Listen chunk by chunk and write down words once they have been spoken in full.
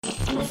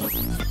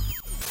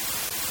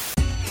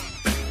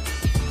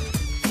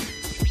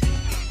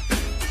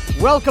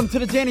Welcome to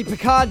the Danny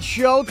Picard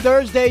Show,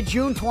 Thursday,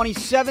 June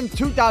 27,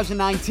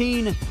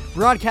 2019,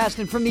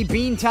 broadcasting from the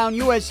Beantown,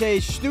 USA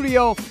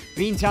studio.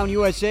 Beantown,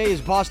 USA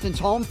is Boston's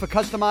home for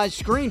customized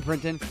screen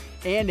printing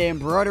and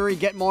embroidery.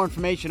 Get more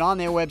information on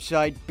their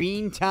website,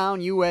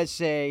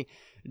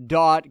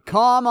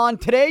 beantownusa.com. On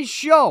today's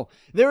show,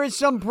 there is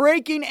some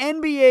breaking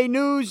NBA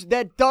news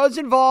that does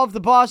involve the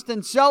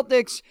Boston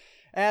Celtics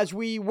as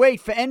we wait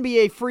for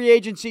NBA free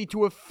agency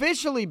to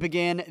officially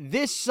begin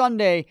this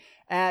Sunday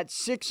at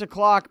 6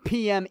 o'clock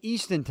p.m.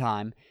 Eastern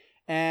Time.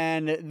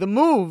 And the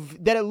move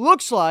that it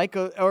looks like,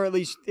 or at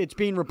least it's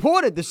being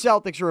reported the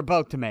Celtics are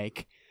about to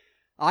make,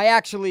 I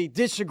actually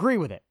disagree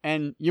with it.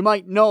 And you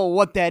might know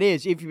what that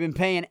is if you've been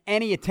paying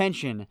any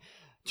attention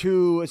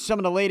to some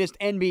of the latest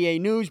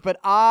NBA news. But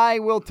I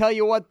will tell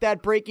you what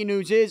that breaking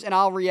news is, and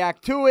I'll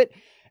react to it.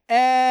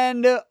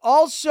 And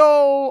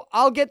also,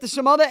 I'll get to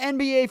some other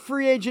NBA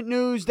free agent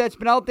news that's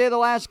been out there the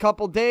last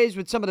couple days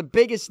with some of the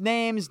biggest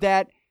names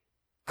that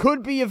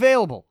could be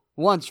available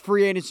once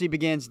free agency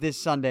begins this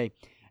Sunday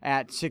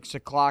at 6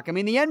 o'clock. I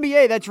mean, the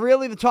NBA, that's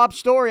really the top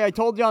story. I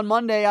told you on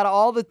Monday, out of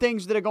all the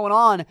things that are going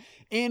on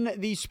in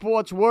the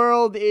sports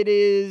world, it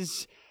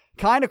is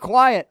kind of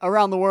quiet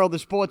around the world of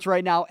sports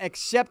right now,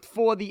 except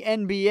for the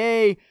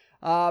NBA.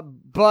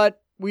 But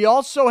we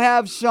also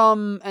have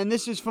some, and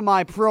this is for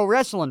my pro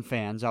wrestling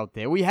fans out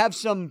there, we have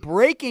some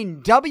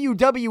breaking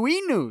WWE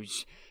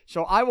news.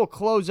 So I will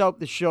close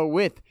out the show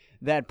with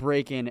that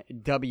breaking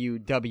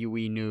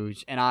WWE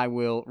news, and I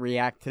will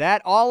react to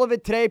that. All of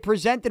it today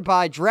presented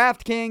by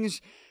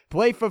DraftKings.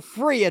 Play for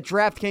free at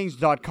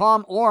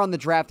DraftKings.com or on the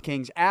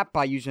DraftKings app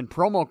by using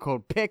promo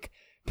code PIC,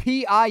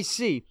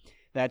 P-I-C.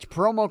 That's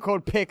promo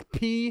code PIC,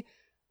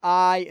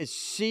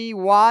 P-I-C.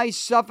 Why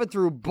suffer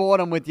through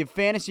boredom with your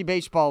fantasy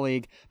baseball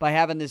league by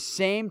having the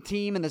same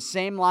team and the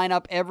same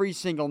lineup every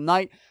single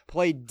night?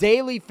 Play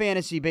daily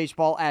fantasy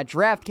baseball at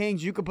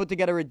DraftKings. You can put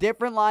together a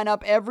different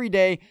lineup every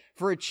day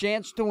for a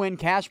chance to win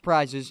cash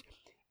prizes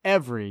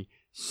every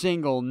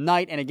single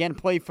night. And again,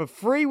 play for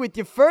free with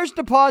your first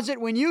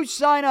deposit when you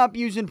sign up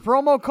using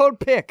promo code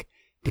PIC,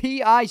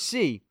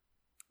 P-I-C.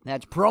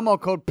 That's promo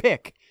code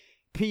PIC,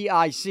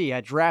 P-I-C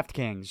at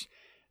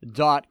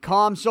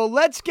DraftKings.com. So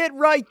let's get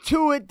right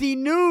to it. The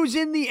news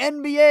in the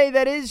NBA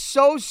that is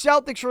so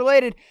Celtics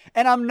related.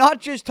 And I'm not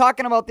just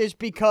talking about this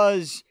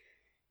because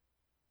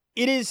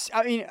it is,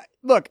 I mean,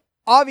 look,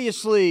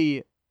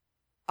 obviously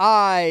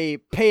I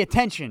pay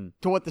attention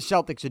to what the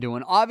Celtics are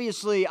doing.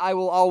 Obviously, I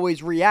will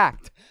always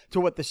react to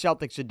what the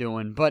Celtics are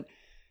doing. But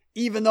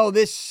even though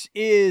this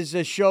is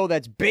a show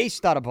that's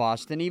based out of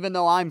Boston, even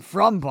though I'm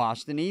from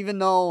Boston, even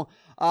though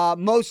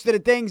most of the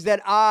things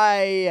that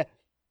I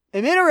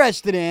am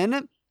interested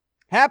in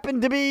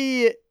happen to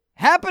be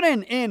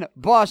happening in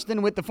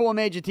Boston with the four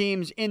major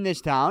teams in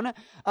this town,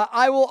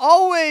 I will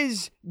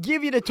always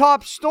give you the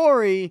top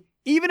story,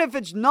 even if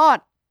it's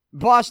not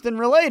Boston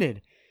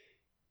related.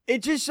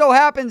 It just so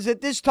happens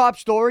that this top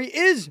story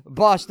is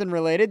Boston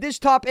related. This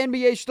top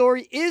NBA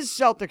story is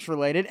Celtics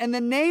related. And the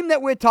name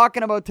that we're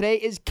talking about today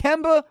is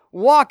Kemba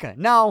Walker.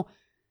 Now,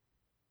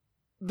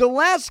 the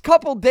last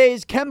couple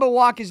days, Kemba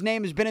Walker's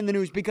name has been in the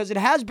news because it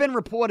has been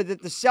reported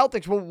that the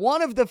Celtics were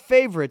one of the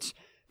favorites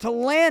to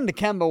land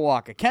Kemba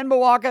Walker. Kemba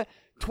Walker,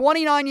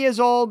 29 years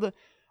old,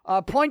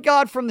 point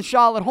guard from the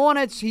Charlotte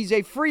Hornets. He's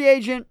a free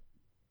agent.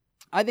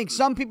 I think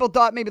some people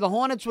thought maybe the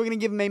Hornets were going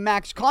to give him a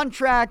max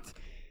contract.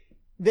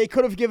 They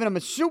could have given him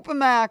a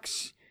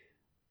supermax.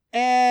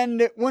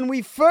 And when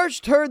we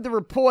first heard the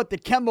report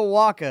that Kemba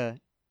Walker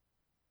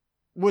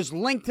was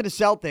linked to the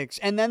Celtics,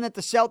 and then that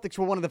the Celtics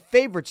were one of the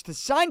favorites to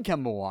sign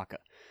Kemba Walker,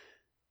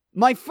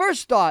 my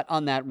first thought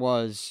on that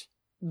was,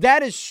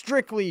 that is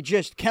strictly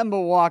just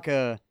Kemba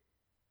Walker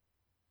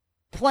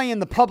playing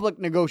the public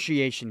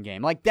negotiation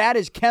game. Like, that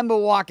is Kemba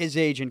Walker's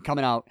agent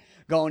coming out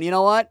going, you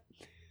know what?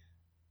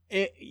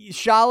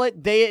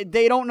 Charlotte,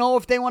 they don't know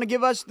if they want to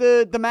give us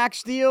the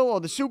max deal or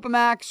the super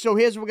max, so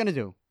here's what we're going to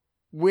do.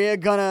 We're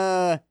going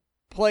to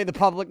play the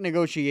public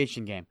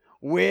negotiation game.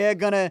 We're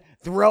going to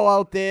throw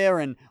out there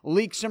and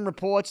leak some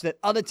reports that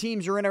other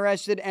teams are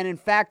interested, and in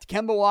fact,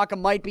 Kemba Walker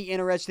might be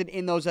interested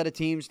in those other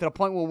teams to the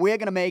point where we're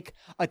going to make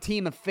a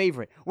team a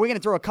favorite. We're going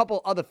to throw a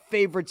couple other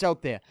favorites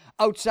out there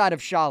outside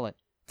of Charlotte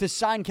to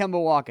sign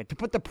Kemba Walker, to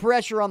put the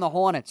pressure on the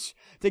Hornets,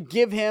 to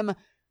give him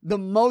the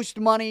most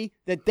money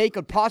that they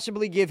could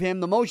possibly give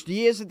him, the most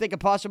years that they could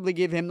possibly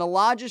give him, the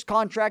largest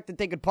contract that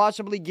they could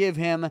possibly give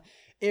him.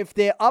 If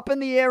they're up in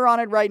the air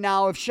on it right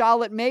now, if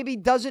Charlotte maybe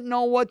doesn't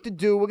know what to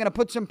do, we're going to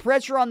put some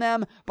pressure on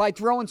them by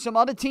throwing some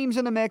other teams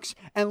in the mix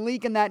and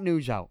leaking that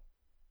news out.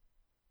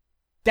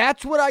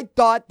 That's what I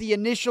thought the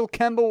initial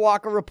Kemba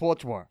Walker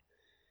reports were.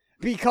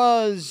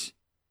 Because,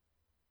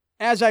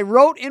 as I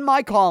wrote in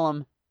my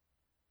column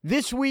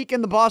this week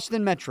in the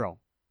Boston Metro,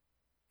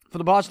 for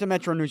the Boston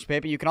Metro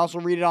newspaper. You can also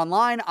read it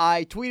online.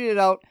 I tweeted it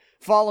out.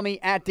 Follow me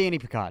at Danny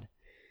Picard.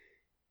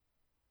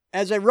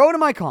 As I wrote in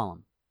my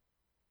column,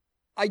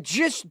 I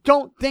just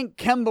don't think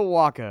Kemba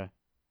Walker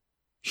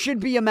should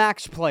be a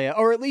max player,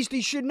 or at least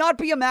he should not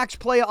be a max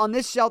player on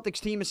this Celtics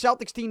team, a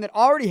Celtics team that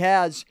already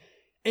has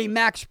a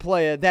max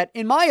player that,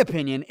 in my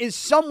opinion, is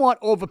somewhat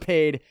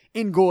overpaid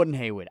in Gordon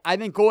Hayward. I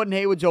think Gordon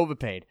Hayward's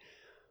overpaid.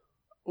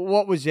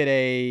 What was it,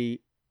 a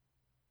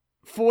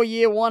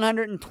 4-year,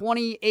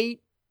 $128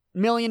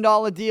 million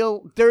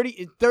deal,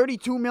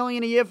 $32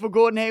 million a year for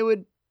Gordon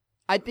Hayward?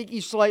 I think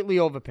he's slightly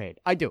overpaid.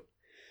 I do.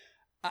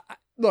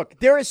 Look,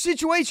 there are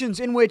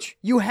situations in which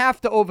you have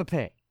to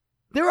overpay.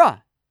 There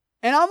are.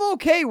 And I'm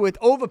okay with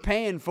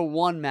overpaying for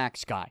one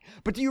max guy.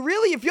 But do you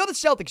really, if you're the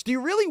Celtics, do you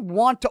really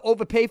want to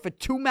overpay for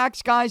two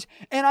max guys?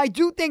 And I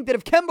do think that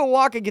if Kemba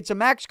Walker gets a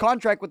max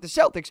contract with the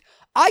Celtics,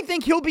 I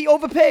think he'll be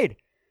overpaid.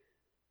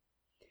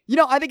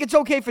 I think it's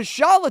okay for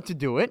Charlotte to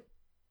do it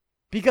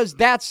because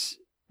that's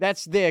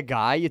their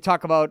guy. You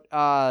talk about,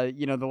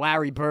 the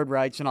Larry Bird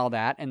rights and all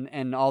that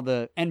and all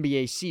the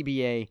NBA,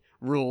 CBA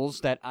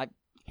rules that,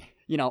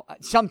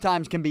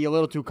 sometimes can be a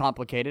little too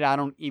complicated. I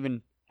don't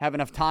even have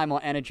enough time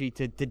or energy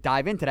to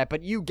dive into that,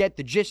 but you get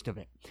the gist of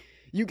it.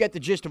 You get the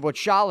gist of what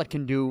Charlotte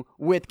can do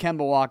with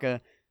Kemba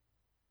Walker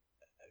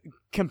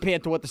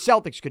compared to what the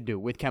Celtics could do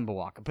with Kemba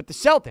Walker. But the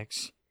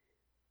Celtics,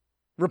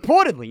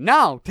 reportedly,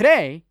 now,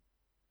 today,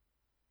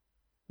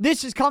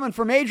 this is coming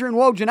from Adrian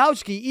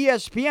Wojnarowski,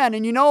 ESPN,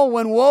 and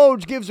when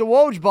Woj gives a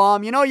Woj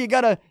bomb, you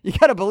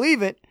gotta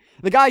believe it.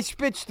 The guy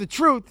spits the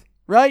truth,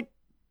 right?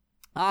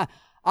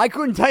 I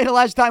couldn't tell you the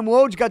last time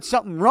Woj got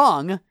something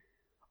wrong,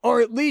 or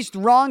at least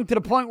wrong to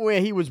the point where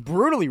he was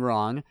brutally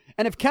wrong.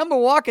 And if Kemba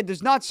Walker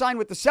does not sign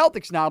with the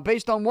Celtics now,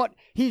 based on what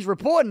he's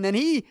reporting, then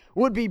he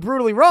would be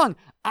brutally wrong.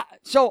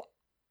 So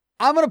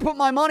I'm going to put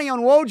my money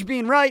on Woj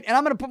being right, and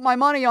I'm going to put my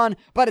money on,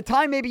 by the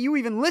time maybe you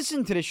even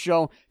listen to this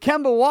show,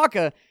 Kemba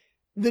Walker,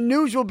 the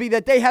news will be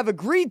that they have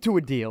agreed to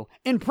a deal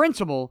in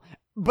principle,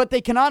 but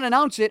they cannot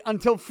announce it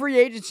until free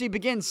agency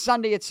begins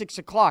Sunday at 6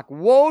 o'clock.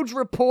 Woj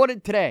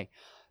reported today,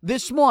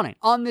 this morning,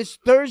 on this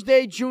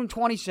Thursday, June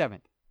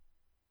 27th.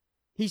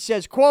 He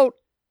says, quote,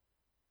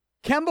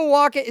 Kemba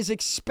Walker is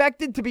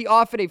expected to be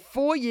offered a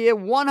 4-year,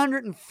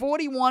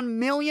 $141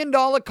 million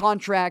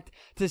contract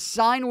to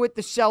sign with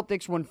the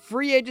Celtics when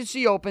free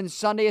agency opens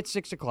Sunday at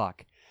 6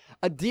 o'clock.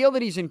 A deal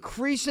that he's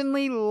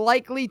increasingly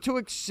likely to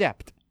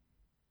accept,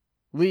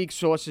 league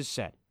sources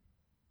said.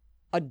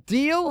 A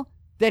deal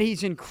that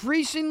he's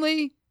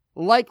increasingly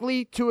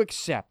likely to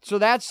accept. So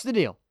that's the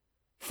deal.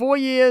 4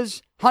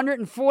 years,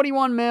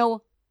 $141 million.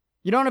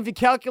 You don't have your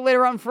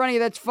calculator out in front of you,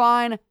 that's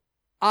fine.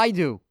 I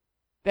do.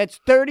 That's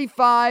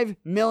 $35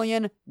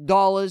 million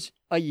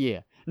a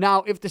year.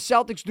 Now, if the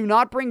Celtics do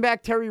not bring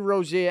back Terry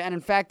Rozier, and in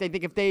fact, I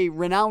think if they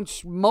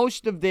renounce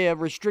most of their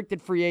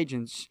restricted free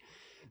agents,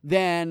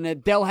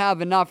 then they'll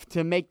have enough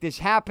to make this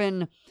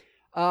happen.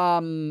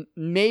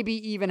 Maybe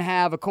even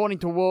have, according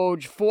to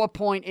Woj,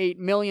 $4.8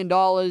 million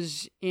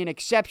in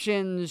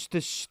exceptions to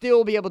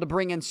still be able to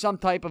bring in some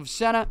type of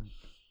center.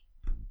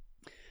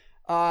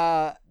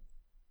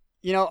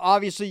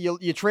 Obviously,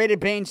 you traded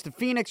Baines to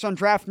Phoenix on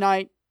draft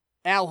night.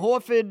 Al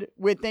Horford,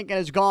 we're thinking,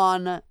 is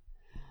gone.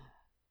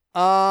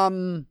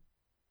 Unless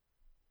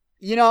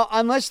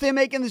they're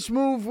making this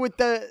move with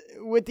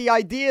the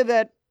idea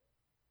that,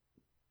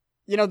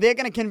 they're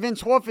going to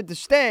convince Horford to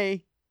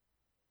stay.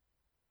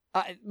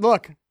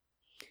 Look,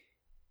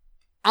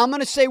 I'm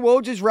going to say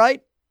Woj is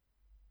right.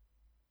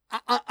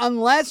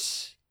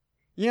 Unless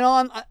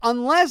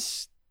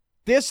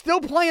they're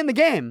still playing the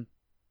game.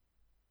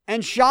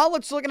 And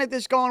Charlotte's looking at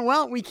this going,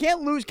 well, we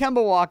can't lose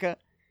Kemba Walker.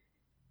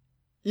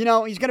 He's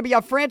going to be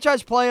our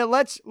franchise player.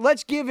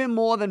 Let's give him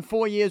more than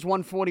 4 years,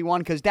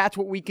 141, because that's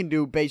what we can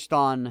do based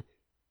on,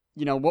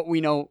 what we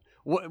know,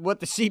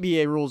 what the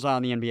CBA rules are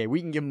in the NBA. We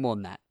can give him more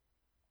than that.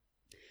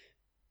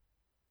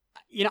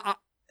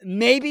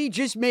 Maybe,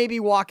 just maybe,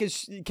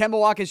 Kemba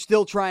Walker's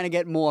still trying to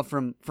get more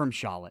from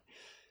Charlotte.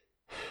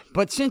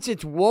 But since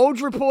it's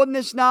Woj reporting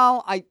this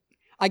now,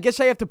 I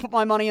guess I have to put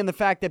my money on the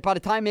fact that by the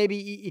time,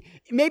 maybe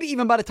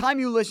even by the time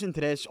you listen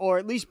to this, or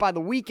at least by the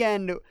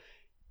weekend,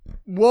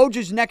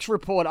 Woj's next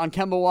report on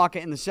Kemba Walker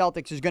and the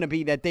Celtics is going to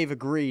be that they've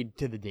agreed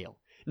to the deal.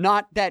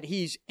 Not that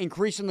he's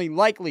increasingly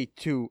likely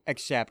to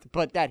accept,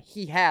 but that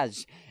he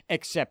has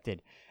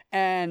accepted.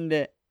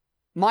 And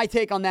my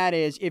take on that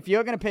is, if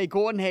you're going to pay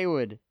Gordon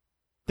Hayward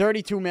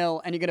 $32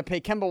 million and you're going to pay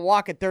Kemba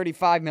Walker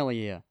 $35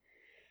 million a year,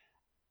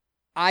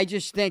 I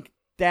just think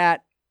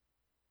that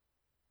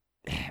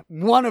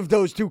one of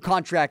those two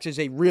contracts is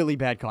a really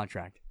bad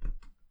contract.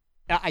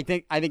 I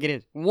think it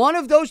is. One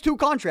of those two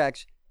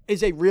contracts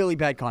is a really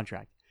bad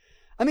contract.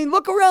 I mean,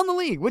 look around the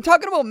league. We're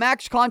talking about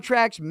max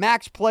contracts,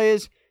 max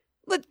players.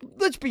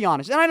 Let's be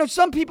honest. And I know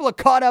some people are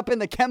caught up in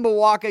the Kemba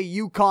Walker,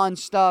 UConn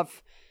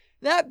stuff.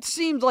 That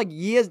seems like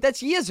years.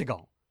 That's years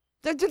ago.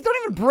 Don't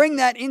even bring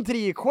that into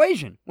the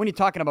equation when you're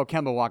talking about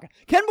Kemba Walker.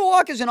 Kemba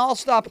Walker's an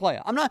all-star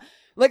player.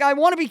 I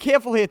want to be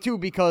careful here too,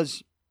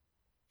 because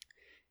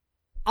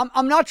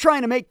I'm not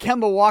trying to make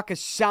Kemba Walker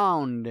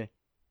sound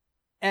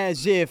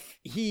as if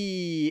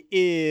he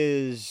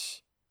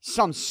is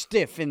some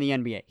stiff in the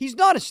NBA. He's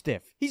not a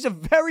stiff. He's a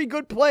very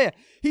good player.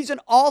 He's an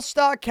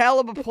all-star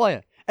caliber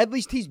player. At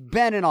least he's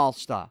been an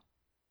all-star.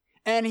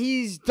 And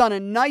he's done a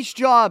nice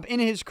job in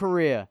his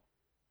career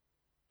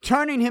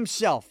turning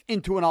himself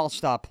into an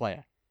all-star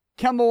player.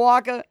 Kemba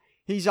Walker,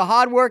 he's a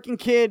hardworking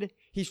kid.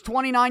 He's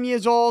 29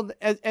 years old,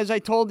 as I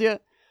told you.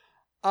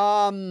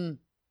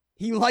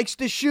 He likes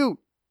to shoot.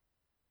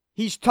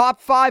 He's top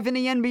 5 in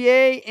the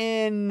NBA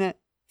in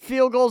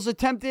field goals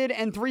attempted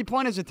and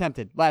three-pointers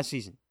attempted last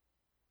season.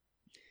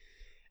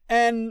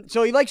 And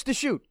so he likes to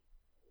shoot.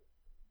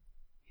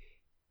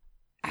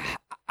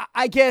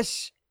 I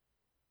guess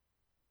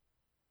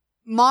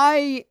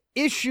my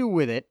issue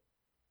with it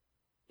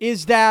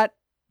is that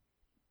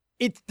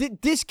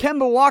this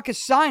Kemba Walker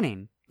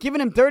signing,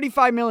 giving him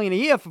 $35 million a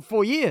year for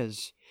 4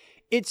 years,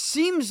 it just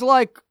seems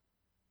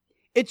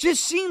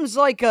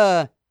like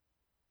a,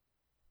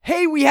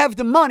 hey, we have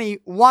the money,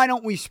 why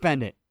don't we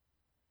spend it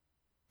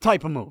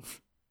type of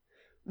move.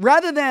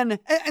 Rather than,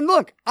 and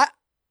look,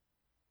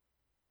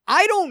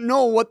 I don't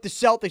know what the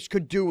Celtics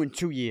could do in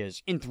 2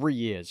 years, in 3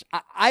 years.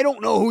 I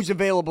don't know who's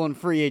available in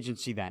free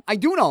agency then. I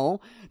do know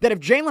that if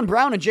Jaylen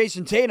Brown and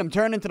Jason Tatum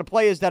turn into the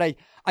players that I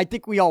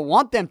think we all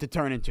want them to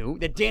turn into,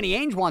 that Danny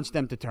Ainge wants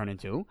them to turn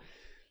into,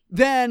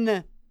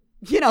 then,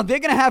 they're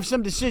going to have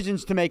some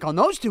decisions to make on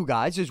those two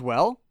guys as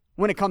well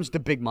when it comes to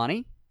big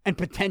money and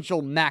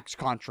potential max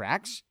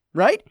contracts,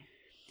 right?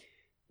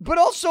 But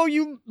also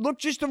you look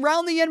just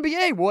around the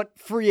NBA, what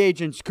free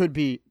agents could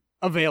be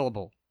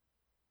available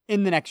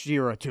in the next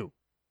year or two.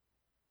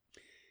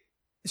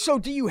 So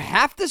do you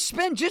have to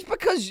spend, just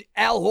because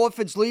Al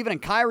Horford's leaving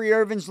and Kyrie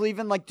Irving's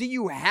leaving, do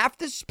you have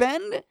to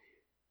spend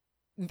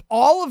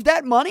all of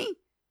that money?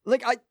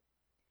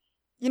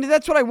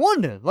 That's what I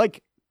wonder.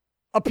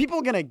 Are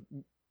people gonna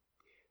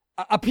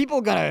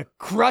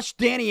crush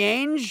Danny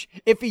Ainge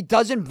if he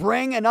doesn't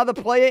bring another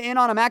player in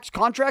on a max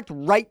contract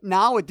right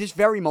now at this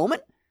very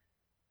moment?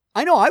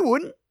 I know I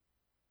wouldn't.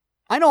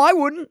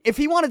 If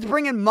he wanted to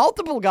bring in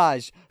multiple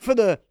guys for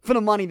the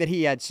money that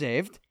he had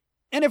saved,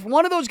 and if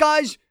one of those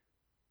guys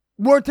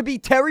were to be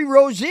Terry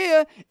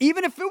Rozier,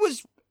 even if it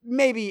was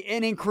maybe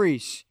an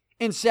increase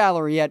in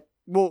salary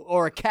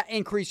or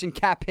increase in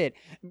cap hit,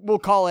 we'll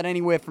call it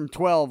anywhere from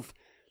 12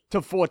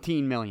 to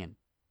 14 million.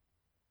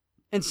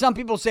 And some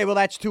people say, well,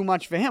 that's too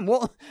much for him.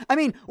 Well,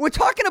 we're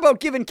talking about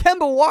giving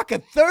Kemba Walker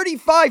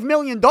 $35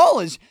 million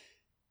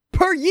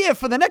per year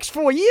for the next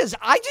 4 years.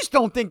 I just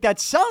don't think that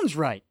sounds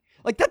right.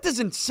 That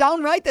doesn't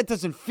sound right. That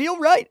doesn't feel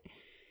right.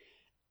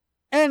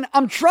 And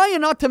I'm trying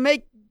not to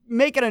make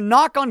it a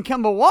knock on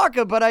Kemba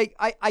Walker, but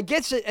I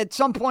guess at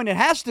some point it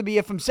has to be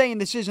if I'm saying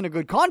this isn't a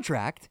good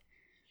contract.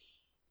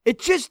 It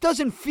just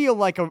doesn't feel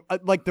like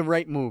the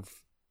right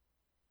move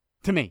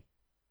to me.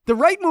 The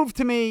right move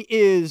to me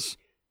is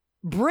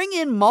bring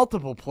in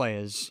multiple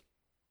players.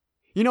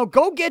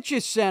 Go get your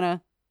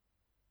center.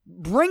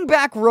 Bring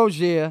back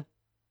Rozier.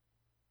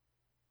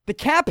 The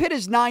cap hit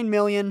is $9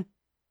 million.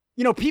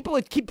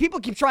 People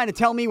keep trying to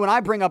tell me when I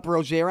bring up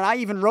Rozier, and I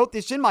even wrote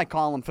this in my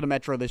column for the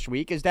Metro this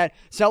week, is that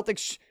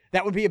Celtics,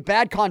 that would be a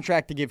bad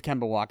contract to give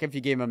Kemba Walker if you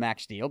gave him a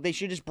max deal. They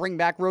should just bring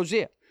back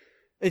Rozier.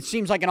 It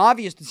seems like an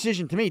obvious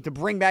decision to me to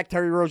bring back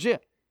Terry Rozier.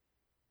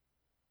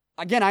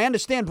 Again, I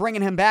understand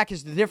bringing him back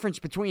is the difference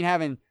between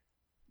having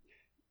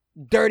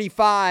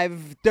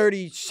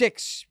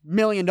 $36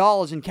 million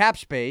in cap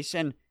space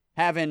and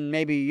having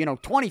maybe,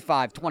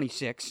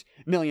 $26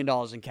 million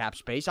in cap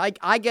space.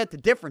 I get the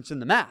difference in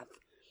the math.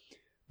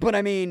 But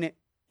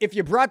if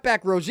you brought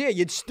back Rozier,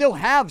 you'd still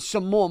have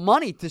some more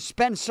money to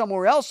spend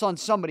somewhere else on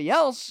somebody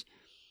else.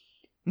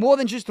 More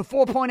than just a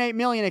 $4.8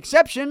 million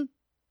exception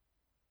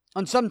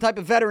on some type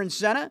of veteran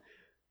center,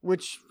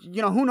 which,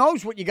 who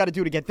knows what you got to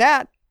do to get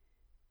that.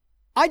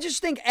 I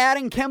just think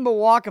adding Kemba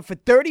Walker for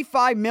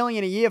 $35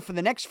 million a year for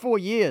the next 4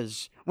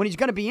 years, when he's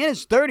going to be in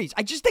his 30s,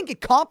 I just think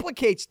it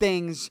complicates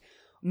things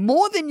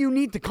more than you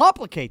need to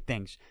complicate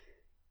things.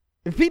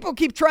 If people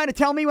keep trying to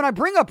tell me when I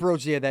bring up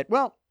Rozier that,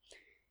 well,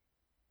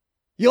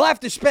 you'll have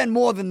to spend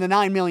more than the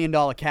 $9 million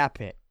cap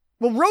hit.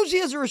 Well,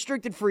 Rozier's a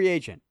restricted free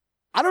agent.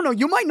 I don't know.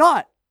 You might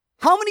not.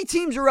 How many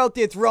teams are out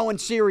there throwing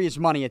serious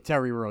money at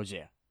Terry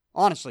Rozier?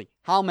 Honestly,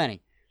 how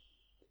many?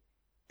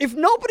 If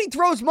nobody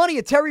throws money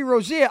at Terry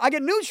Rozier, I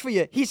got news for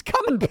you. He's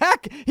coming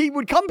back. He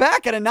would come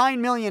back at a $9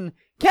 million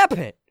cap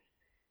hit.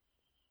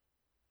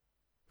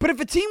 But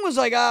if a team was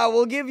like,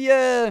 we'll give you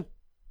a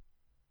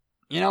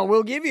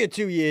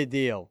 2-year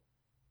deal.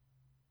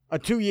 A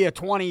 2-year,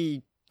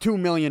 $22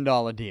 million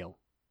deal.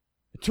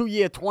 A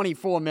 2-year,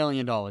 $24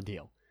 million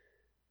deal.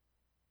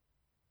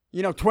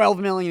 $12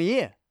 million a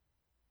year.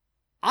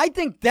 I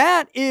think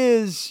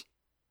that's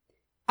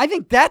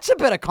a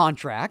better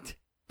contract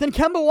than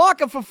Kemba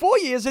Walker for 4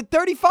 years at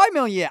 $35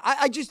 million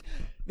a year.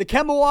 The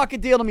Kemba Walker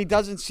deal to me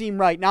doesn't seem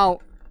right. Now,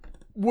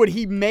 would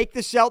he make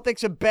the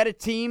Celtics a better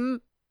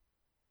team?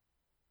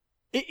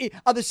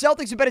 Are the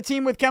Celtics a better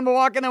team with Kemba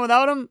Walker than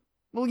without him?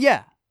 Well,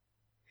 yeah.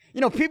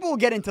 People will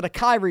get into the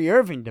Kyrie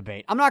Irving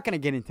debate. I'm not going to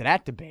get into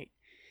that debate.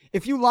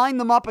 If you line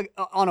them up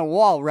on a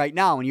wall right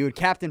now and you would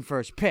captain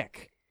first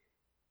pick,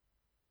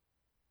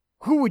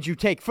 who would you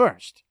take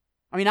first?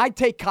 I'd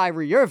take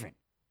Kyrie Irving.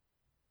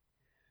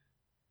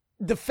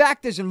 the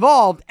factors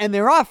involved, and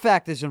there are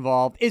factors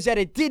involved, is that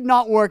it did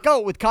not work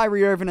out with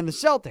Kyrie Irving and the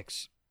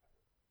Celtics.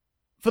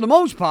 For the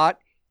most part,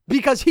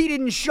 because he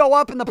didn't show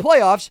up in the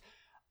playoffs,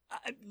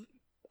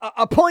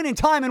 a point in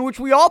time in which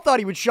we all thought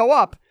he would show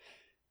up,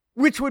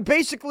 which would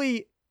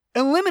basically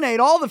eliminate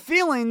all the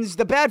feelings,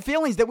 the bad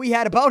feelings that we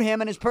had about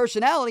him and his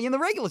personality in the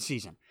regular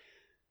season.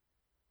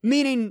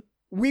 Meaning,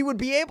 we would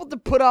be able to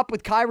put up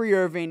with Kyrie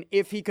Irving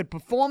if he could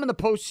perform in the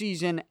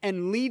postseason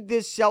and lead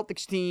this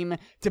Celtics team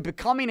to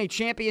becoming a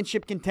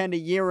championship contender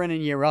year in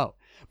and year out.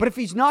 But if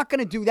he's not going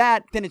to do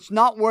that, then it's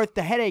not worth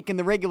the headache in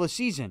the regular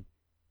season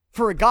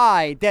for a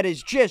guy that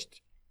is just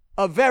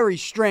a very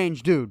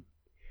strange dude.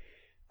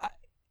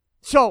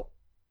 So,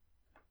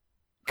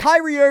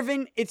 Kyrie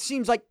Irving, it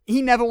seems like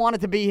he never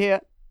wanted to be here.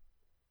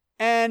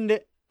 And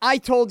I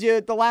told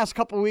you the last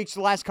couple of weeks,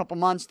 the last couple of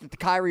months, that the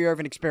Kyrie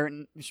Irving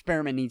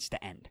experiment needs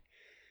to end.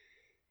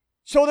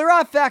 So there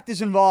are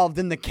factors involved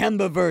in the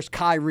Kemba versus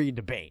Kyrie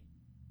debate.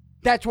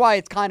 That's why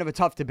it's kind of a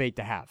tough debate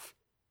to have.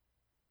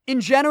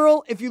 In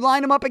general, if you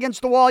line them up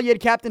against the wall, you had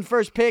captain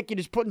first pick, you're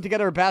just putting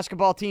together a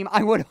basketball team,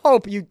 I would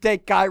hope you'd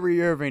take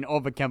Kyrie Irving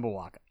over Kemba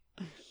Walker.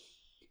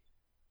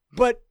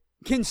 But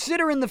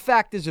considering the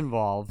factors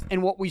involved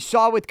and what we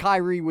saw with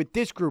Kyrie with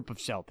this group of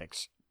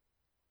Celtics,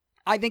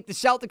 I think the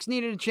Celtics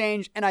needed a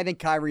change, and I think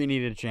Kyrie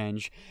needed a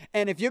change.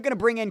 And if you're going to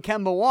bring in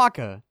Kemba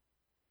Walker,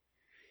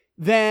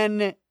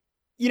 then,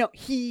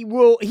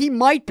 he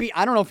might be,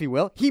 I don't know if he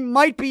will, he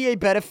might be a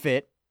better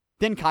fit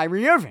than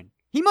Kyrie Irving.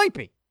 He might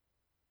be.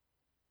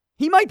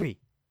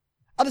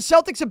 Are the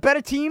Celtics a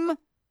better team?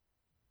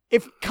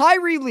 If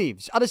Kyrie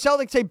leaves, are the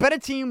Celtics a better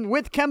team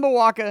with Kemba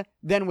Walker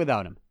than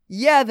without him?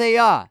 Yeah, they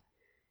are.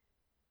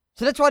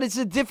 So that's why it's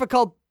a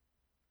difficult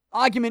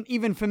argument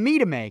even for me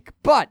to make.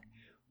 But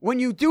when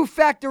you do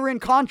factor in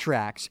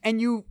contracts,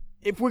 and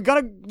if we're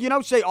going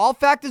to, say all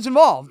factors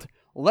involved,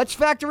 let's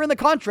factor in the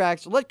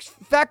contracts. Let's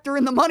factor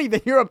in the money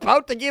that you're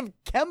about to give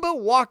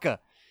Kemba Walker.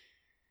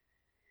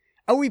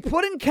 Are we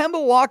putting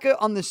Kemba Walker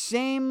on the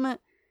same?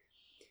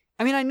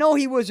 I mean, I know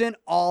he was an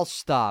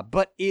all-star,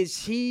 but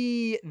is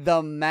he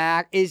the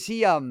max? Is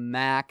he a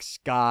max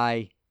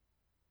guy?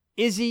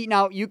 Is he?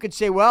 Now, you could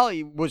say, well,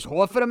 was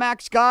Horford a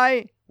max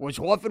guy? Was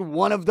Horford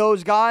one of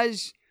those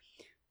guys?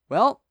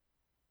 Well,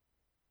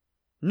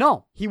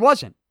 no, he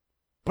wasn't.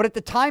 But at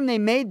the time they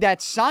made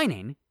that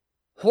signing,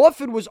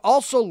 Horford was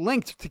also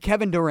linked to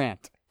Kevin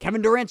Durant.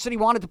 Kevin Durant said he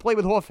wanted to play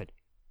with Horford.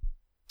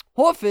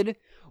 Horford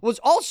was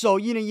also,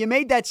 you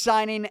made that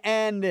signing,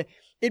 and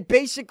it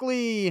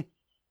basically,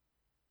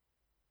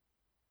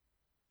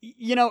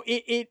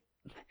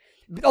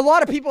 a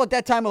lot of people at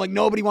that time were like,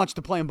 nobody wants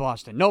to play in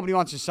Boston. Nobody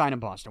wants to sign in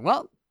Boston.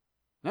 Well,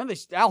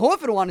 Al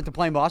Horford wanted to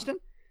play in Boston.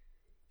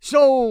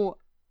 So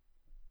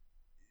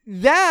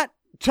that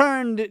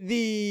turned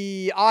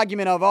the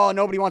argument of,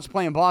 nobody wants to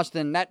play in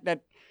Boston,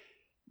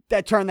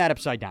 that turned that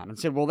upside down and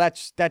said, well,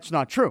 that's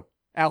not true.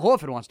 Al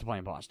Horford wants to play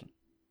in Boston.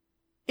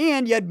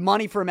 And you had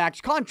money for a max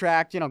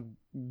contract,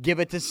 give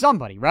it to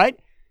somebody, right?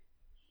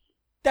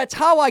 That's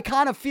how I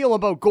kind of feel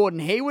about Gordon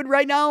Hayward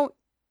right now.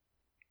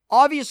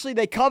 Obviously,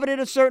 they coveted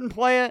a certain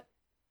player.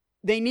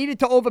 They needed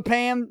to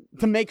overpay him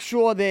to make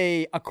sure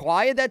they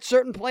acquired that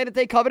certain player that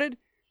they coveted.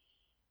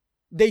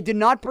 They did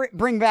not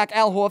bring back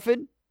Al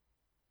Horford.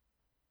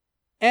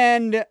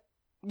 And,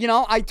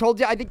 I told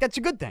you, I think that's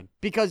a good thing.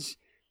 Because,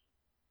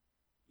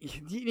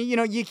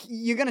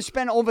 you're going to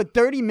spend over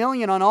 $30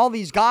 million on all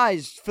these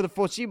guys for the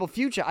foreseeable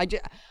future.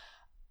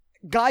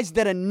 Guys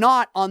that are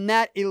not on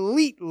that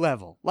elite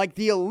level. Like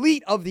the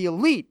elite of the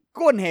elite.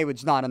 Gordon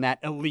Hayward's not on that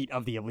elite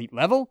of the elite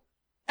level.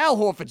 Al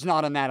Horford's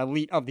not on that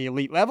elite of the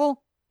elite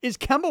level. Is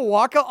Kemba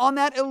Walker on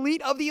that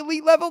elite of the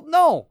elite level?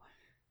 No.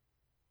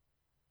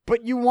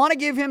 But you want to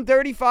give him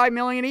 $35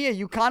 million a year.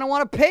 You kind of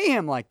want to pay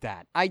him like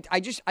that. I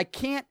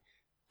can't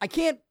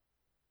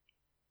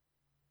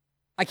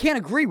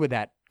agree with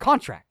that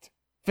contract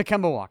for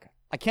Kemba Walker.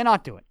 I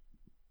cannot do it.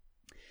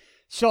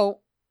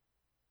 So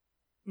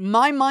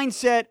my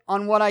mindset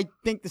on what I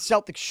think the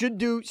Celtics should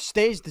do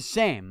stays the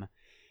same.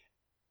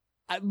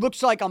 It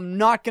looks like I'm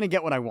not going to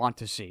get what I want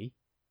to see.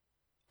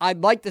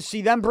 I'd like to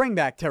see them bring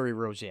back Terry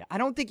Rozier. I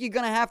don't think you're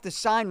going to have to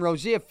sign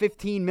Rozier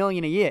 $15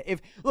 million a year.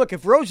 If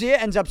Rozier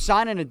ends up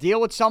signing a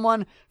deal with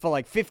someone for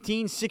like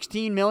 $15,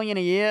 $16 million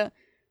a year,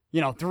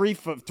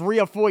 3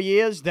 or 4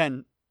 years,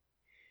 then,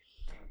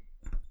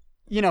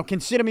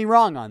 consider me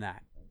wrong on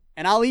that.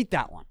 And I'll eat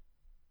that one.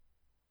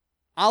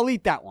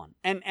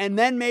 And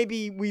then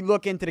maybe we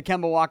look into the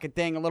Kemba Walker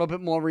thing a little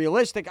bit more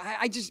realistic.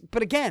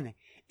 But again,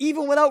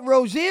 even without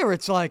Rozier,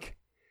 it's like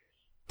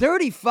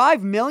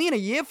 $35 million a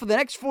year for the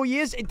next 4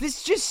 years.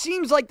 This just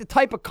seems like the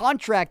type of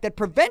contract that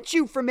prevents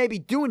you from maybe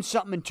doing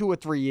something in 2 or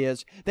 3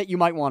 years that you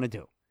might want to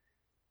do.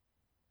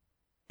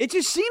 It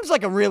just seems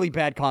like a really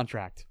bad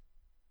contract.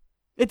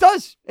 It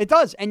does.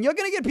 And you're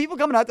going to get people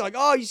coming out there like,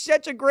 oh, he's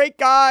such a great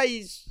guy.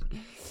 He's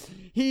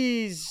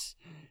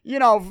he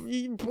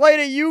played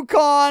at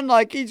UConn.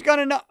 Like, he's going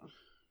to know.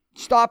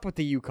 Stop with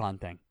the UConn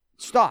thing.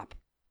 Stop.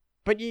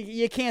 But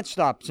you can't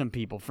stop some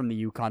people from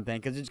the UConn thing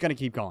because it's going to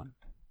keep going.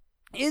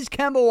 Is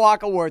Kemba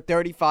Walker worth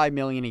 $35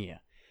 million a year?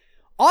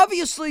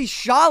 Obviously,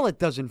 Charlotte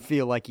doesn't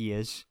feel like he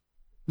is,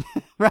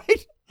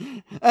 right?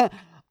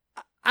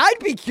 I'd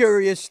be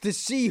curious to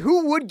see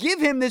who would give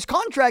him this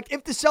contract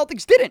if the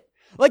Celtics didn't.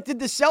 Like, did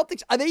the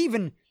Celtics, are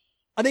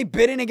they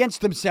bidding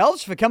against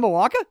themselves for Kemba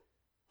Walker?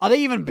 Are they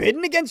even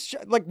bidding against,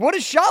 like, what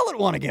does Charlotte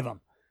want to give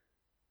him?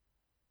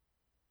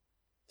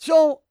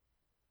 So,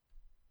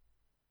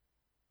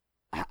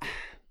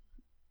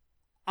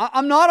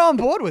 I'm not on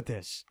board with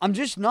this. I'm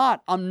just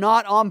not. I'm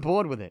not on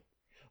board with it.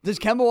 Does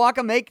Kemba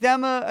Walker make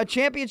them a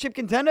championship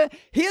contender?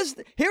 Here are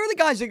the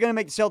guys that are going to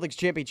make the Celtics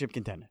championship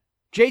contender.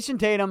 Jason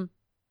Tatum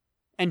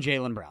and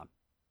Jaylen Brown.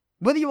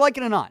 Whether you like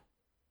it or not.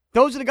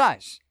 Those are the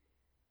guys.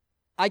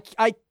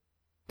 I've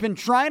been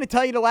trying to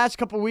tell you the last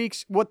couple of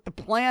weeks what the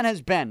plan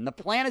has been. The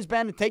plan has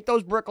been to take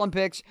those Brooklyn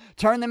picks,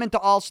 turn them into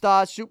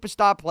all-star,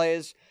 superstar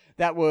players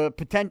that were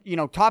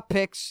top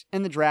picks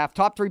in the draft,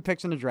 top 3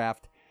 picks in the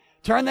draft.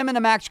 Turn them into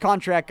max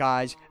contract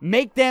guys.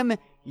 Make them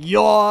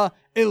your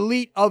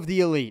elite of the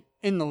elite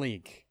in the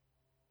league.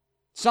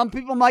 Some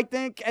people might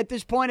think at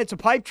this point it's a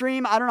pipe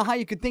dream. I don't know how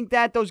you could think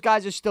that. Those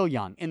guys are still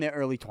young, in their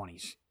early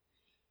 20s.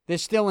 They're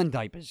still in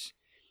diapers.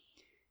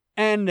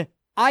 And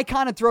I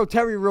kind of throw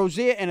Terry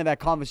Rozier into that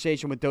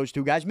conversation with those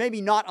two guys.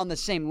 Maybe not on the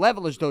same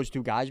level as those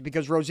two guys,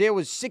 because Rozier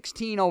was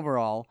 16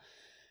 overall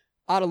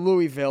out of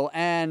Louisville.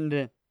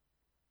 And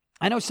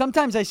I know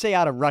sometimes I say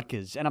out of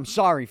Rutgers, and I'm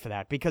sorry for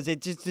that, because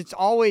it's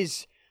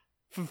always,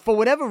 for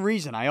whatever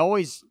reason, I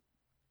always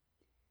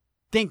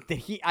think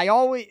that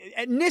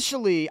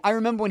initially, I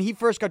remember when he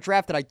first got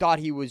drafted, I thought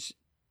he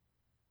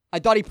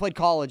played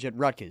college at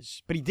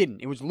Rutgers, but he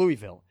didn't. It was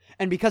Louisville.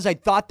 And because I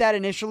thought that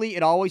initially,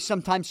 it always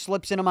sometimes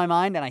slips into my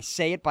mind, and I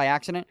say it by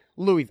accident,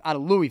 out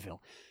of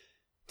Louisville.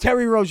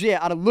 Terry Rozier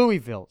out of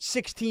Louisville,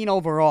 16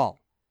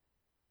 overall.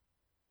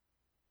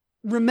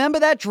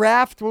 Remember that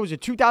draft? What was it,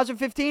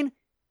 2015?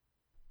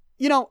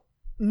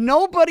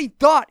 Nobody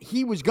thought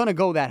he was going to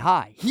go that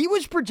high. He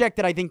was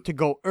projected, I think, to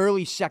go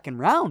early second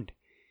round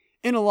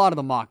in a lot of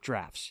the mock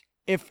drafts,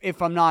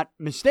 if I'm not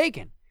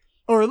mistaken.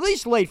 Or at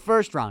least late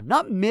first round,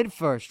 not mid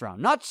first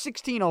round, not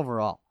 16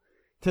 overall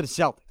to the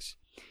Celtics.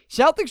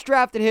 Celtics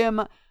drafted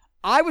him.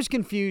 I was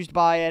confused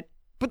by it,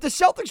 but the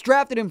Celtics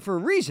drafted him for a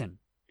reason.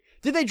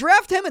 Did they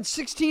draft him at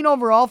 16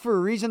 overall for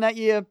a reason that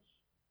year?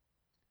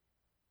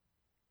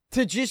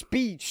 To just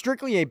be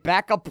strictly a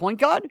backup point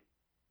guard?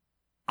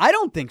 I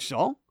don't think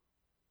so.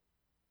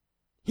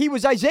 He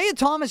was Isaiah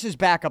Thomas's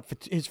backup for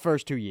his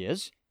first 2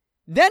 years.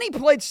 Then he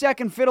played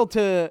second fiddle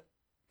to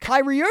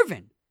Kyrie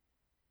Irving.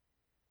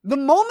 The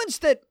moments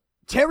that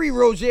Terry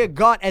Rozier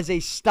got as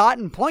a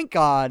starting point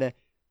guard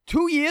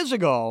 2 years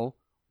ago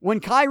when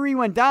Kyrie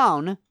went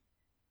down,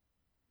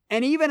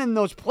 and even in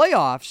those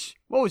playoffs,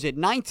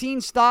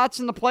 19 starts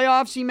in the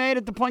playoffs he made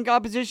at the point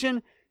guard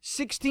position?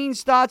 16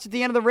 starts at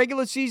the end of the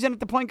regular season at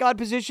the point guard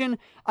position.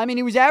 I mean,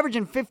 he was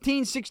averaging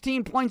 15,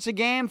 16 points a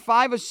game,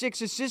 5 or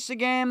 6 assists a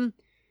game,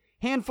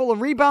 handful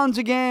of rebounds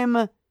a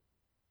game.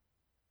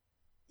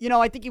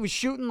 I think he was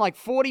shooting like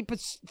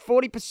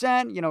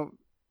 40%,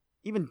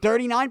 even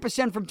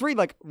 39% from 3.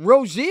 Like,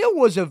 Rozier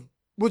was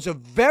a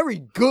very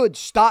good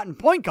starting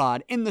point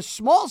guard in the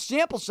small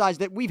sample size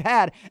that we've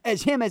had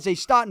as him as a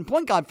starting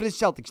point guard for this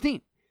Celtics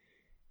team.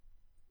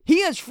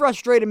 He has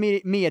frustrated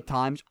me at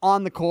times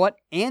on the court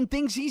and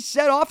things he's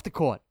said off the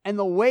court and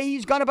the way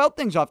he's gone about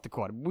things off the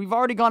court. We've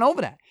already gone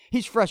over that.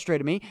 He's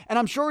frustrated me, and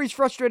I'm sure he's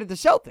frustrated the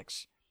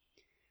Celtics.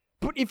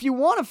 But if you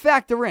want to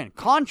factor in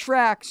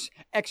contracts,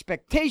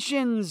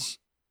 expectations,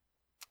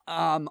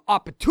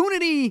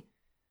 opportunity,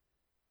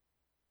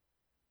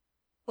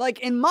 like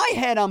in my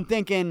head, I'm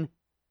thinking,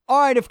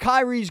 all right, if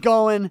Kyrie's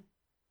going,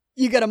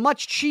 you get a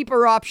much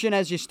cheaper option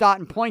as your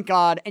starting point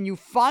guard, and you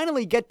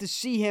finally get to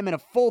see him in a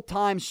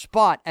full-time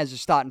spot as a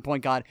starting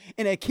point guard,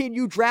 and a kid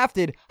you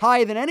drafted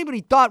higher than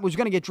anybody thought was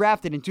going to get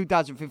drafted in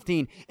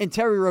 2015, in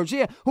Terry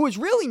Rozier, who has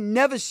really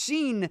never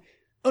seen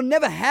or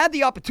never had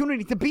the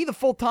opportunity to be the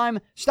full-time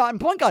starting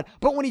point guard.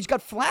 But when he's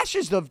got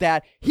flashes of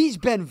that, he's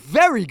been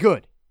very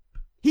good.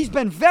 He's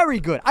been very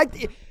good.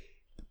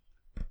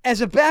 As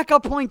a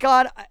backup point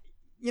guard,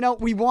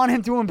 we want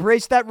him to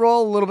embrace that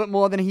role a little bit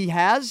more than he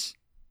has.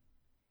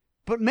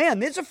 But man,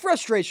 there's a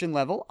frustration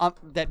level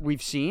that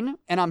we've seen,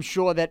 and I'm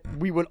sure that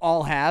we would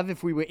all have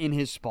if we were in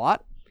his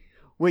spot,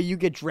 where you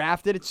get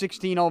drafted at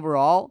 16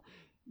 overall.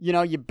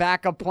 You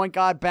backup point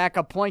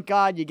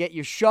guard, you get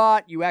your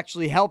shot, you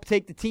actually help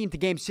take the team to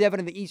Game 7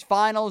 in the East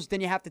Finals,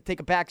 then you have to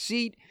take a back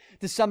seat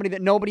to somebody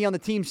that nobody on the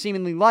team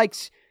seemingly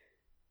likes.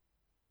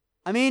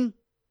 I mean,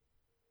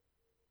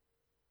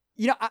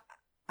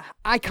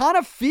 I kind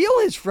of feel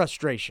his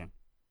frustration.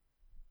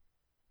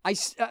 I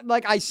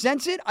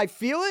sense it, I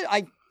feel it,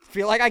 I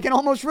feel like I can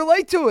almost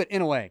relate to it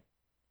in a way.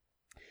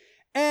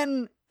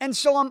 And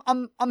so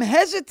I'm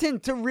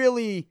hesitant to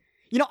really,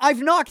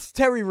 I've knocked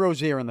Terry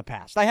Rozier in the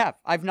past. I have.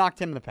 I've knocked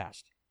him in the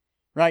past.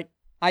 Right?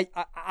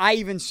 I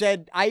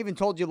even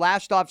told you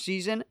last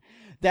offseason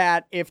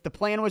that if the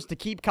plan was to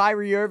keep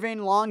Kyrie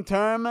Irving long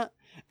term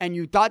and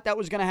you thought that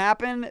was going to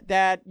happen,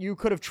 that you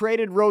could have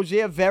traded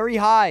Rozier very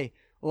high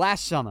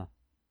last summer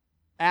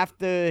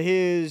after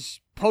his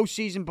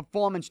postseason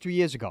performance 2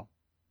 years ago.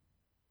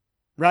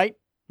 Right?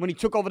 When he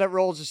took over that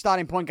role as a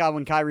starting point guard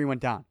when Kyrie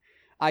went down.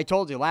 I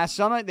told you, last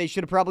summer, they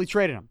should have probably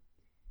traded him.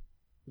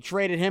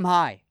 Traded him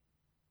high.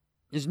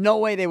 There's no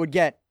way they would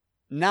get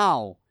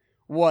now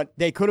what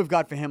they could have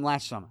got for him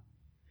last summer.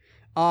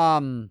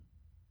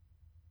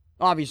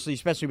 Obviously,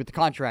 especially with the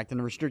contract and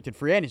the restricted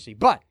free agency.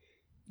 But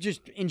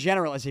just in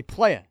general as a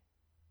player.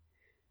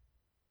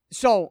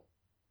 So,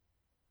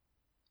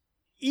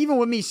 even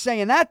with me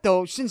saying that,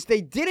 though, since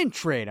they didn't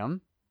trade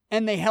him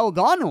and they held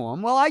on to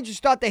him, well, I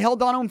just thought they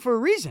held on to him for a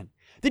reason.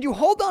 Did you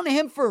hold on to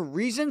him for a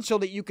reason so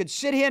that you could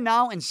sit here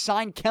now and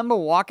sign Kemba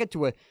Walker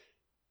to a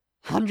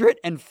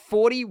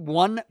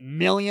 $141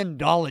 million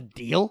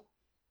deal?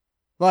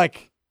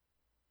 Like,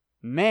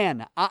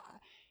 man, I'd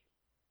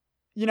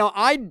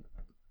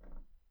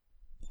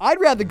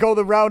rather go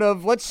the route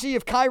of let's see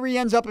if Kyrie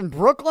ends up in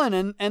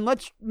Brooklyn and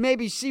let's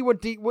maybe see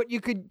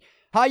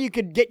how you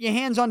could get your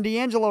hands on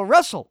D'Angelo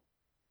Russell.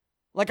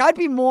 Like, I'd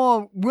be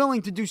more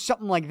willing to do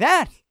something like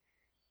that.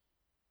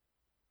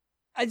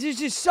 There's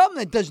just something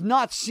that does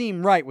not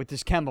seem right with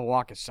this Kemba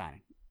Walker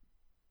signing.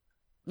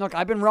 Look,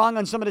 I've been wrong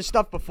on some of this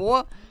stuff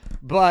before,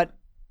 but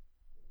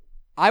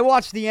I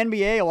watched the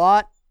NBA a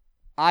lot.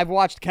 I've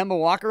watched Kemba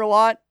Walker a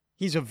lot.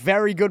 He's a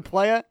very good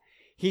player.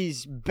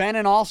 He's been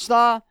an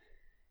all-star.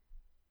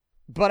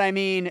 But, I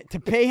mean, to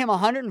pay him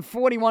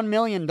 $141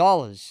 million,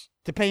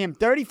 to pay him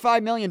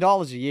 $35 million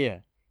a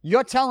year,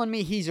 you're telling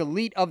me he's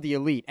elite of the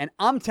elite, and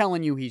I'm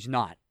telling you he's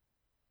not.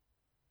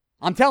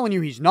 I'm telling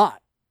you he's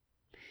not.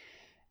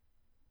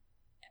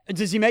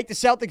 Does he make the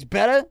Celtics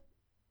better?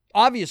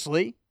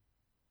 Obviously.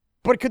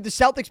 But could the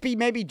Celtics be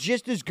maybe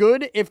just as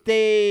good if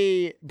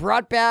they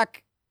brought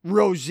back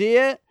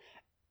Rozier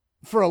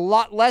for a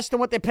lot less than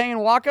what they're paying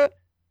Walker?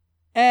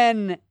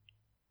 And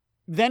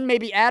then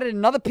maybe added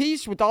another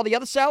piece with all the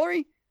other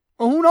salary?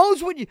 Or who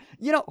knows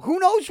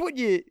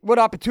what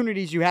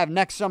opportunities you have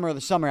next summer or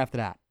the summer after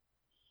that?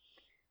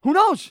 Who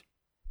knows?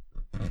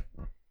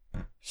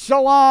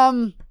 So,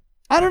 I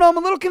don't know. I'm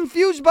a little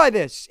confused by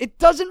this. It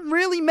doesn't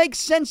really make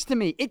sense to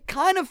me. It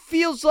kind of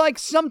feels like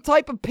some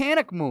type of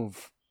panic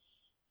move.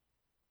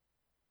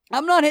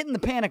 I'm not hitting the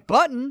panic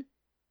button,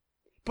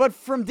 but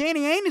from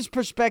Danny Ainge's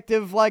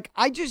perspective,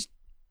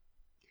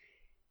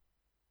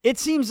 it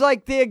seems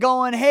like they're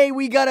going, hey,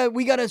 we got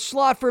a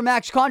slot for a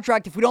max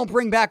contract. If we don't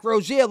bring back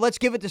Rozier, let's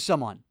give it to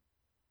someone.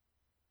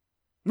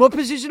 What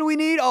position do we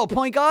need? Oh,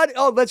 point guard?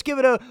 Oh, let's give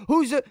it to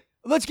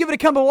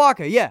Kemba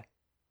Walker. Yeah.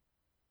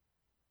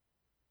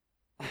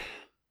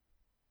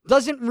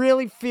 Doesn't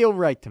really feel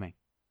right to me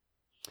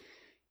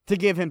to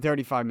give him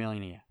 $35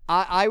 million a year.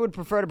 I would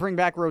prefer to bring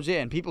back Rozier.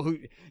 And people who,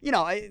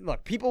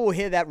 people will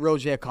hear that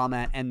Rozier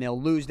comment and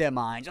they'll lose their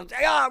minds. They'll say,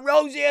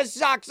 Rozier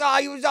sucks.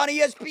 He was on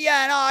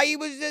ESPN. He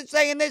was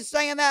saying this,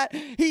 saying that.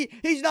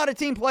 He's not a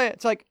team player.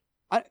 It's like,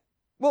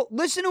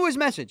 listen to his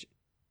message.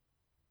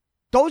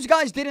 Those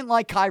guys didn't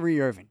like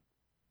Kyrie Irving.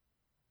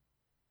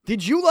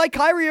 Did you like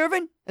Kyrie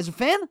Irving as a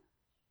fan?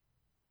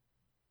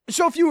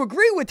 So if you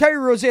agree with Terry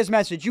Rozier's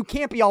message, you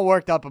can't be all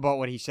worked up about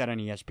what he said on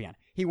ESPN.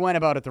 He went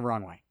about it the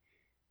wrong way.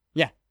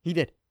 Yeah, he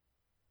did.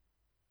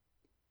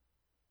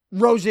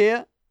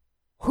 Rozier,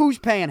 who's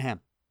paying him?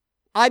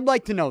 I'd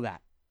like to know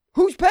that.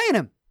 Who's paying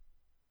him?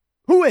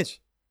 Who is?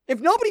 If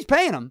nobody's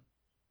paying him,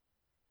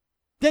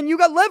 then you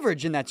got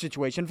leverage in that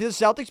situation for the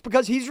Celtics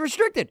because he's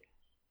restricted.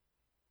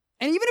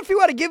 And even if you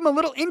had to give him a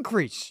little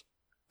increase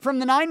from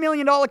the $9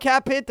 million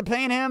cap hit to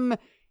paying him,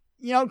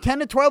 $10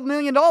 to $12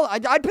 million,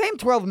 I'd pay him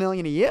 $12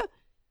 million a year.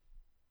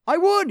 I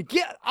would.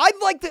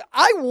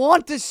 I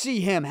want to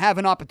see him have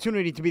an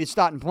opportunity to be the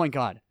starting point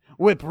guard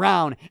with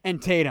Brown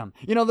and Tatum.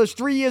 Those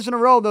 3 years in a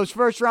row, those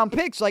first-round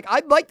picks.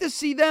 I'd like to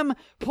see them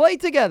play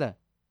together.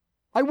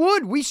 I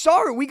would. We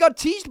saw it. We got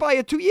teased by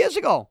it 2 years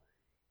ago.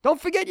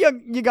 Don't forget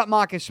you got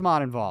Marcus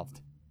Smart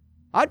involved.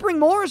 I'd bring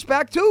Morris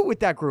back, too, with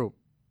that group.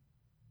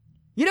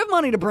 You'd have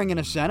money to bring in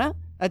a center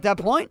at that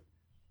point.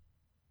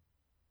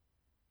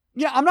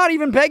 Yeah, I'm not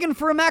even begging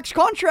for a max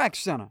contract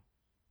center.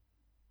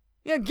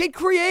 Yeah, get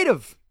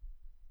creative.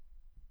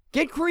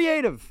 Get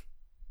creative.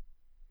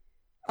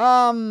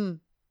 The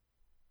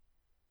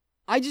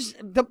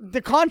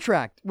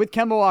contract with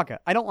Kemba Walker,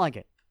 I don't like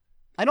it.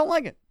 I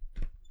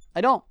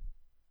don't.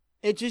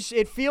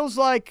 It feels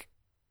like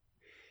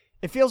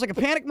a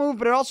panic move,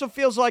 but it also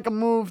feels like a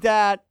move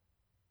that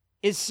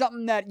is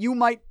something that you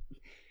might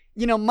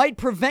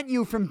prevent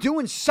you from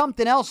doing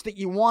something else that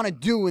you want to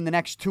do in the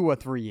next 2 or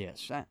 3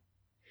 years.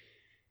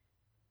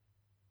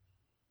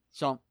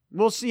 So,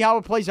 we'll see how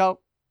it plays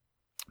out.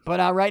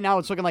 But right now,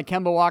 it's looking like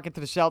Kemba Walker to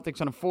the Celtics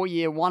on a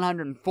 4-year,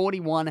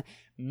 $141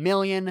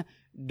 million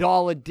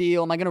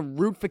deal. Am I going to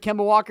root for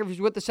Kemba Walker if he's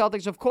with the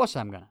Celtics? Of course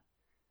I'm going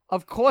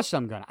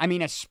to. I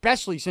mean,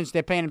 especially since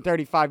they're paying him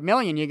 $35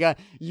 million,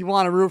 you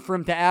want to root for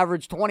him to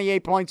average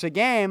 28 points a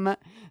game,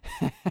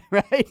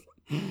 right?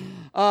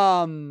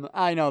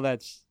 I know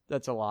that's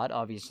a lot,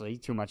 obviously,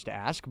 too much to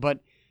ask,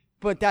 but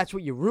that's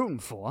what you're rooting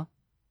for.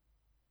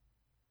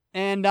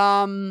 And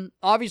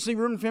obviously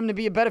rooting for him to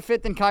be a better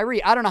fit than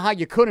Kyrie. I don't know how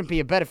you couldn't be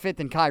a better fit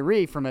than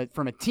Kyrie from a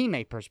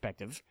teammate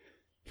perspective,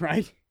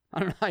 right? I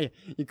don't know how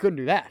you couldn't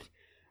do that.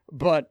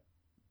 But,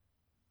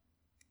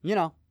 you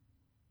know,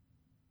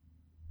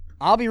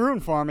 I'll be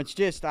rooting for him. It's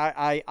just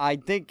I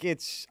think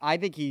that's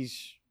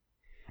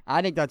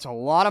a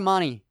lot of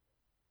money.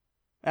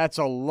 That's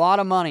a lot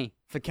of money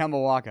for Kemba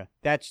Walker.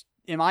 That's,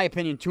 in my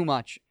opinion, too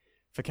much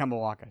for Kemba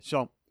Walker.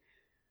 So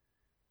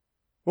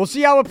we'll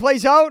see how it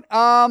plays out.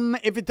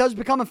 If it does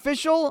become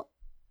official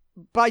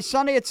by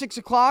Sunday at 6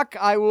 o'clock,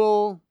 I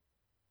will,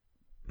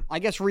 I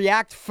guess,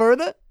 react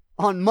further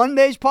on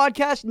Monday's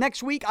podcast.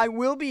 Next week, I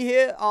will be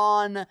here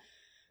on,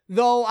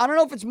 though, I don't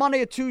know if it's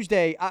Monday or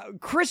Tuesday,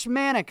 Chris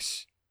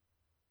Mannix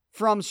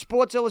from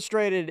Sports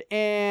Illustrated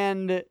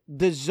and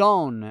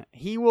DAZN.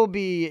 He will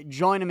be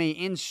joining me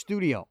in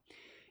studio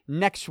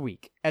next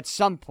week at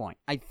some point.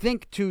 I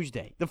think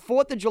Tuesday. The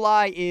 4th of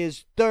July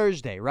is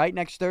Thursday, right?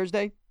 Next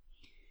Thursday?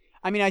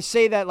 I mean, I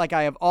say that like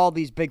I have all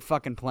these big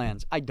fucking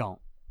plans. I don't.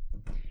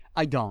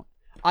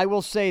 I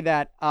will say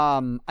that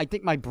I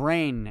think my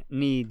brain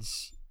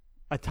needs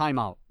a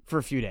timeout for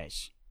a few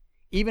days.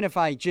 Even if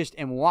I just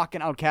am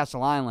walking out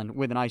Castle Island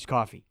with an iced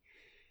coffee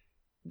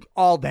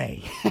all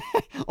day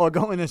or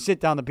going to sit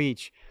down the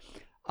beach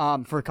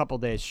for a couple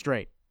days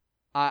straight.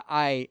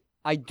 I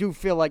do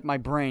feel like my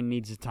brain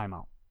needs a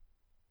timeout.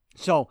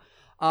 So,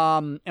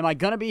 am I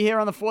going to be here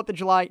on the 4th of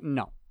July?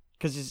 No.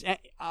 Because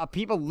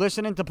people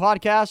listening to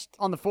podcasts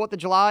on the 4th of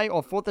July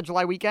or 4th of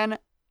July weekend?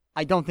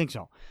 I don't think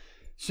so.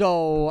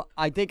 So,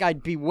 I think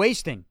I'd be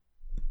wasting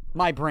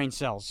my brain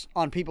cells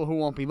on people who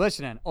won't be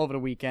listening over the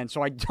weekend.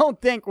 So, I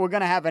don't think we're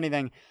going to have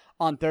anything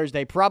on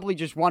Thursday. Probably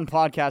just one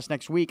podcast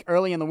next week,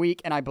 early in the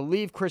week. And I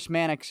believe Chris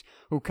Mannix,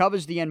 who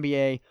covers the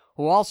NBA,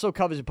 who also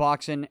covers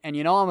boxing. And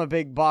you know I'm a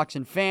big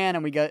boxing fan.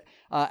 And we got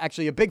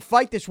actually a big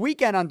fight this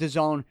weekend on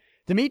DAZN.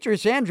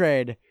 Demetrius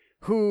Andrade,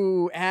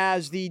 who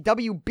has the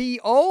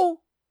WBO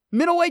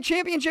middleweight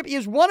championship. He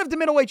is one of the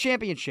middleweight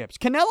championships.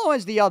 Canelo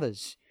has the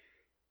others.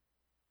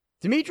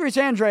 Demetrius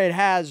Andrade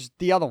has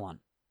the other one.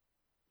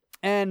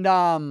 And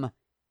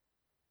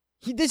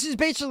this is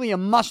basically a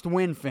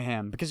must-win for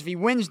him, because if he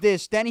wins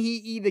this, then he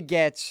either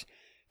gets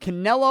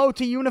Canelo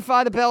to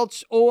unify the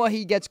belts or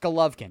he gets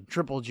Golovkin,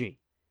 Triple G.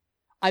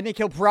 I think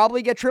he'll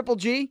probably get Triple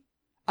G.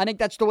 I think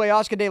that's the way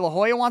Oscar De La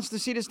Hoya wants to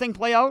see this thing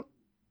play out.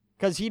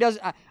 Because he does,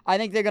 I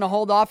think they're going to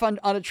hold off on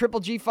a Triple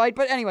G fight.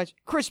 But anyways,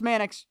 Chris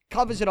Mannix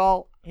covers it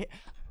all.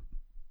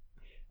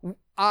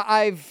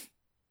 I've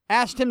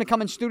asked him to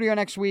come in studio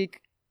next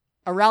week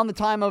around the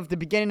time of the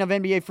beginning of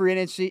NBA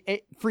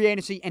free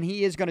agency, and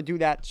he is going to do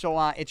that. So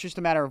it's just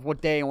a matter of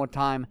what day and what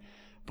time.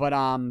 But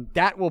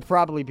that will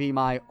probably be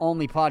my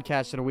only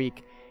podcast of the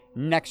week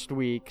next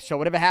week. So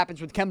whatever happens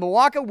with Kemba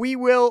Walker, we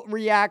will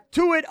react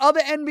to it.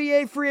 Other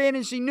NBA free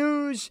agency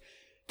news: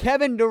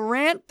 Kevin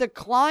Durant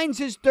declines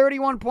his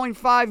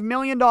 $31.5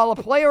 million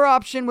player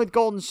option with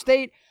Golden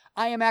State.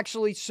 I am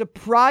actually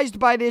surprised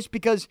by this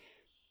because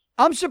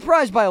I'm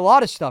surprised by a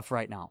lot of stuff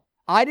right now.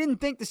 I didn't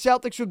think the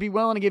Celtics would be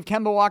willing to give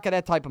Kemba Walker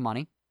that type of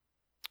money.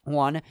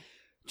 1.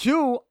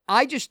 2,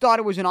 I just thought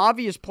it was an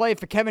obvious play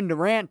for Kevin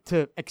Durant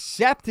to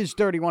accept his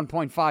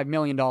 $31.5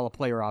 million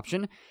player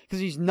option because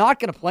he's not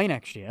going to play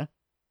next year.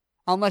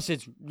 Unless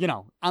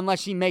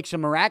he makes a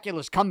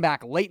miraculous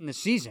comeback late in the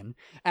season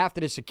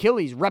after this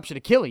ruptured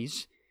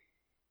Achilles,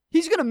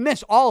 he's going to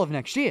miss all of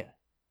next year.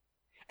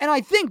 And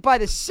I think by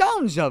the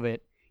sounds of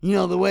it,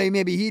 the way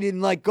maybe he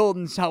didn't like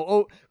Golden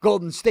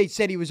State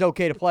said he was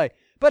okay to play.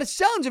 By the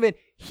sounds of it,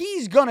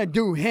 he's going to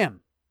do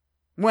him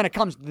when it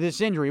comes to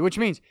this injury, which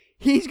means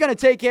he's going to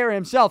take care of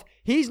himself.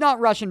 He's not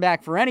rushing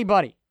back for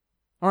anybody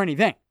or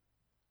anything.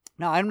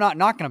 Now, I'm not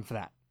knocking him for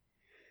that.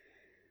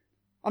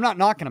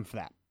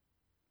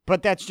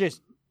 But that's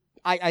just,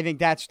 I think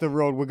that's the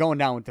road we're going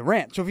down with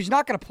Durant. So if he's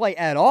not going to play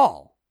at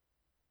all,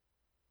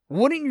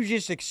 wouldn't you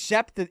just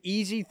accept the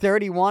easy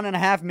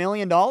 $31.5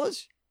 million?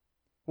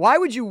 Why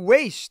would you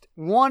waste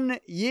 1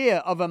 year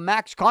of a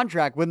max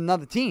contract with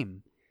another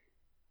team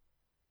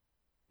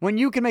when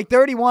you can make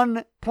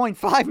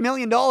 $31.5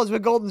 million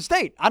with Golden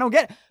State? I don't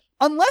get it.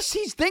 Unless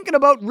he's thinking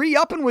about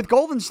re-upping with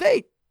Golden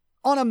State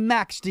on a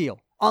max deal,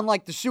 on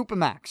like the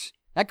Supermax.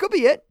 That could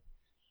be it.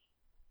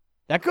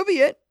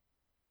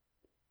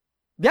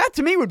 That,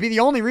 to me, would be the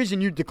only reason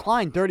you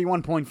decline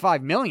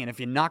 $31.5 million if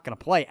you're not going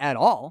to play at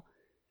all.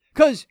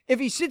 Because if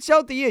he sits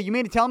out the year, you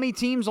mean to tell me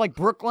teams like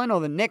Brooklyn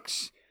or the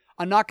Knicks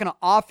are not going to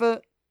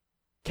offer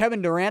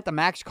Kevin Durant the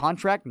max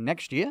contract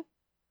next year?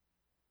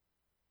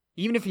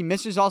 Even if he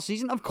misses all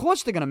season? Of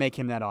course they're going to make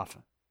him that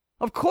offer.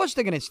 Of course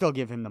they're going to still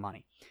give him the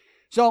money.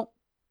 So,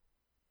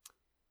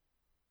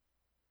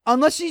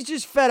 unless he's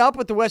just fed up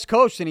with the West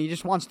Coast and he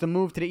just wants to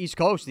move to the East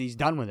Coast and he's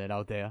done with it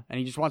out there and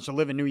he just wants to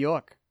live in New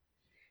York.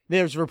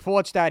 There's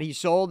reports that he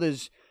sold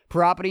his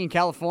property in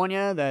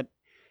California, that,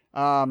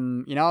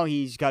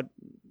 he's got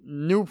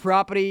new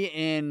property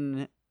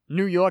in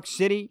New York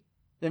City,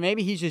 that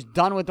maybe he's just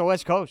done with the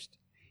West Coast.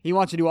 He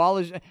wants to do all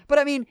his... But,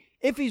 I mean,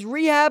 if he's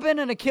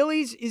rehabbing an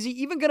Achilles, is he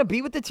even going to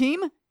be with the team?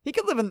 He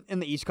could live in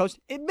the East Coast.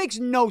 It makes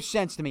no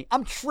sense to me.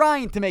 I'm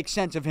trying to make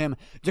sense of him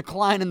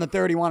declining the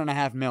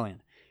 $31.5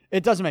 million.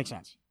 It doesn't make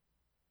sense.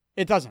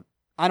 It doesn't.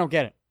 I don't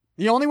get it.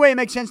 The only way it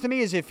makes sense to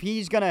me is if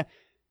he's going to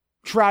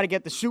try to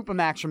get the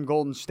Supermax from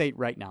Golden State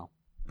right now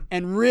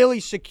and really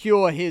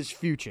secure his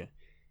future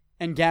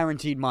and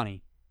guaranteed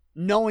money,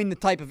 knowing the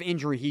type of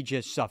injury he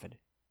just suffered.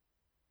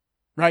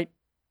 Right?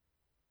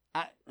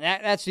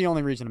 That's the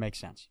only reason it makes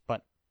sense.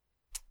 But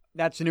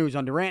that's the news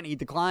on Durant. He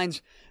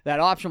declines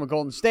that option with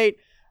Golden State.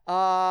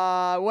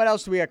 What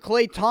else do we have?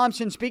 Klay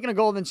Thompson, speaking of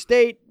Golden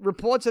State,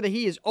 reports that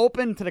he is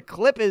open to the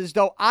Clippers,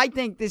 though I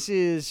think this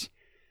is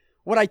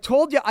what I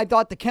told you I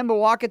thought the Kemba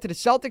Walker to the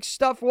Celtics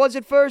stuff was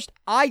at first.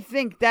 I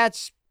think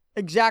that's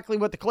exactly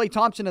what the Klay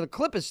Thompson to the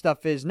Clippers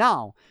stuff is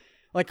now.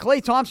 Like,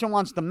 Klay Thompson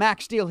wants the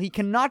max deal. He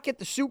cannot get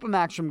the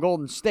Supermax from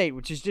Golden State,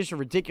 which is just a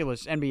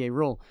ridiculous NBA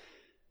rule.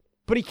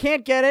 But he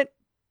can't get it.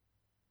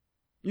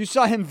 You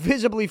saw him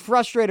visibly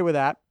frustrated with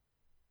that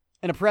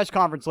in a press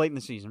conference late in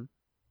the season.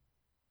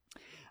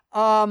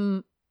 I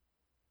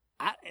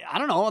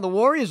don't know. Are the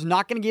Warriors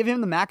not going to give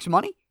him the max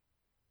money?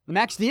 The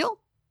max deal?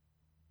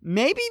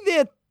 Maybe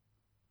they're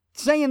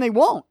saying they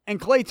won't. And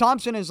Klay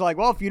Thompson is like,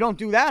 well, if you don't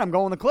do that, I'm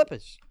going to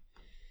Clippers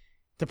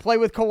to play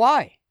with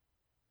Kawhi.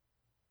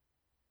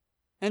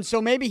 And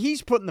so maybe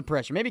he's putting the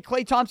pressure. Maybe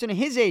Klay Thompson and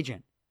his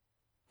agent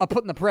are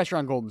putting the pressure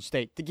on Golden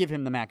State to give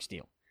him the max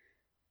deal.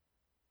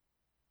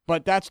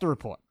 But that's the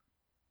report.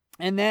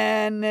 And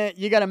then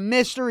you got a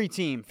mystery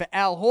team for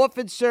Al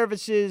Horford's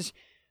services.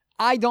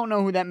 I don't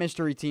know who that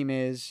mystery team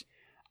is.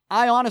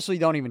 I honestly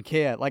don't even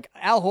care. Like,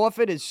 Al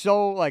Horford is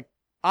so, like,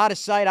 out of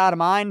sight, out of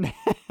mind.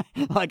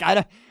 Like,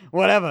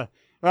 whatever.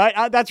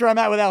 Right? That's where I'm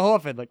at with Al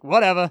Horford. Like,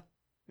 whatever.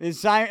 He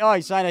signed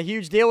a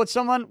huge deal with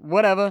someone?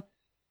 Whatever.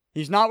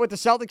 He's not with the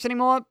Celtics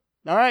anymore?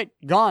 All right,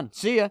 gone.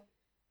 See ya.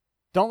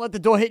 Don't let the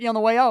door hit you on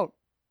the way out.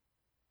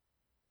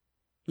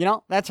 You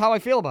know, that's how I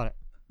feel about it.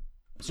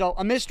 So,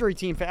 a mystery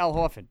team for Al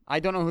Horford. I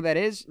don't know who that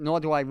is, nor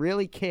do I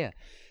really care.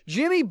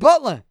 Jimmy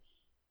Butler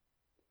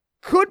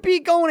could be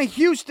going to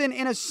Houston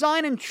in a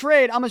sign and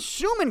trade. I'm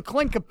assuming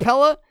Clint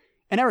Capella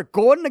and Eric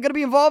Gordon are going to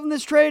be involved in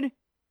this trade.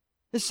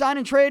 This sign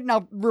and trade.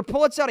 Now,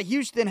 reports out of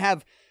Houston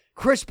have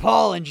Chris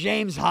Paul and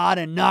James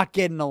Harden not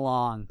getting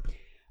along.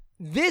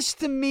 This,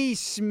 to me,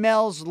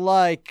 smells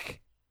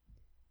like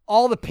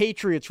all the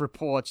Patriots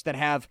reports that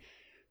have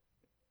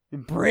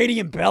Brady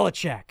and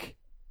Belichick,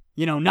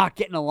 you know, not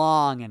getting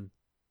along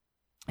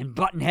and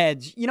button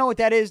heads. You know what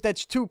that is?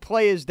 That's two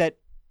players that,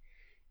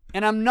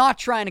 and I'm not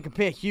trying to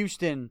compare the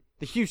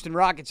Houston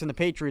Rockets and the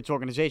Patriots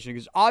organization,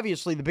 because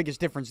obviously the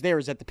biggest difference there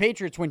is that the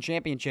Patriots win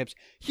championships.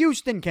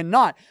 Houston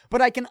cannot.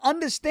 But I can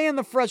understand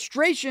the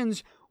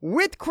frustrations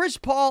with Chris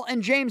Paul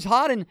and James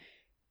Harden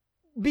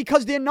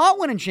because they're not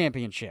winning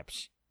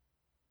championships.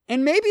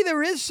 And maybe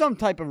there is some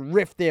type of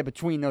rift there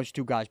between those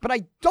two guys. But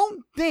I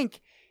don't think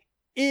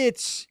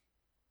it's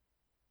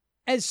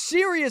as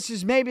serious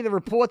as maybe the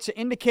reports are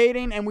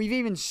indicating. And we've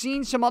even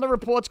seen some other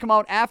reports come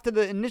out after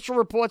the initial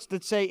reports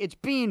that say it's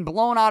being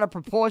blown out of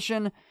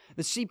proportion.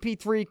 The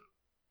CP3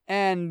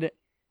 and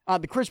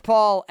the Chris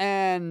Paul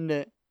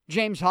and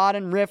James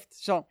Harden rift.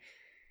 So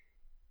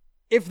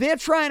if they're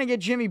trying to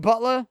get Jimmy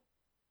Butler,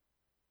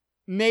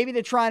 maybe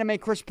they're trying to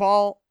make Chris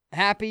Paul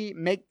happy,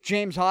 make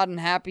James Harden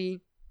happy.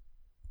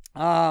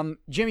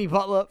 Jimmy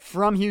Butler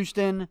from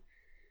Houston.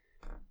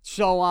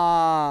 So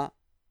I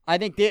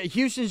think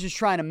Houston's just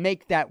trying to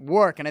make that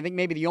work. And I think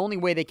maybe the only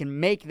way they can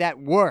make that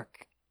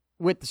work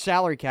with the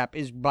salary cap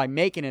is by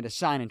making it a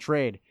sign and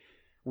trade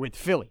with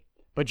Philly.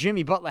 But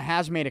Jimmy Butler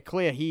has made it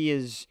clear he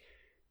is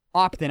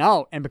opting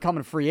out and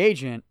becoming a free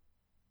agent.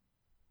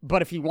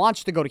 But if he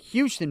wants to go to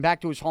Houston, back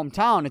to his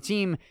hometown, a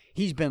team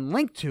he's been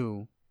linked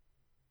to,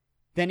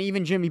 then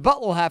even Jimmy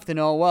Butler will have to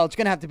know, well, it's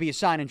going to have to be a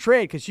sign and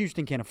trade because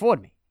Houston can't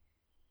afford me.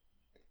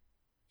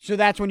 So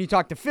that's when you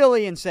talk to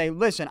Philly and say,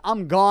 listen,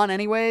 I'm gone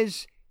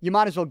anyways. You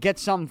might as well get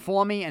something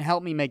for me and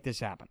help me make this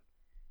happen.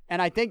 And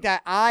I think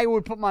that I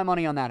would put my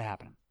money on that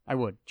happening. I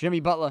would. Jimmy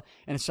Butler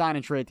and a sign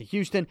and trade to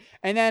Houston.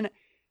 And then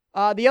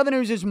the other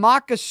news is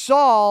Marc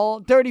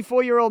Gasol,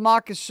 34-year-old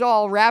Marc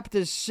Gasol,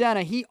 Raptors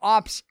center. He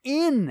opts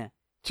in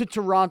to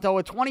Toronto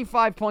at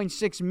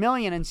 $25.6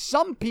 million. And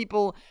some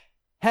people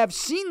have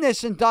seen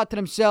this and thought to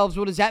themselves,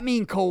 well, does that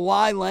mean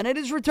Kawhi Leonard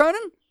is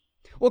returning?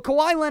 Well,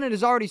 Kawhi Leonard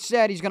has already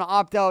said he's going to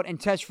opt out and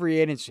test free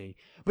agency.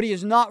 But he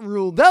has not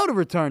ruled out a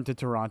return to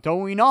Toronto.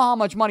 We know how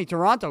much money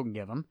Toronto can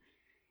give him.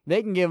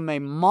 They can give him a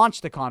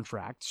monster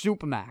contract,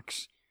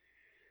 Supermax.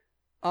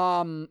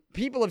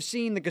 People have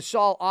seen the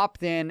Gasol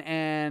opt-in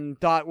and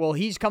thought, well,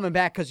 he's coming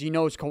back because he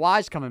knows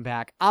Kawhi's coming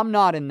back. I'm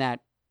not in that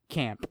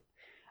camp.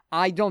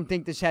 I don't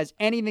think this has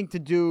anything to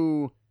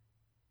do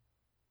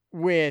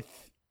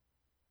with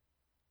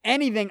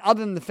anything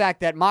other than the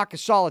fact that Marc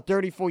Gasol at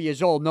 34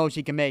 years old knows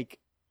he can make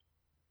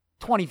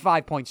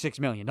 $25.6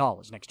 million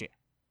next year.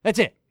 That's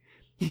it.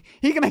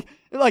 He can make,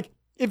 like,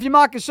 if you're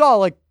Marc Gasol,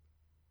 like,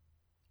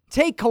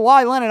 take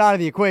Kawhi Leonard out of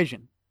the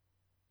equation.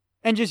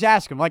 And just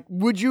ask him, like,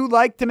 would you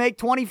like to make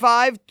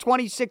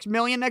 $26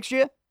 million next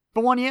year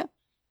for 1 year?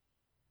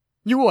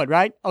 You would,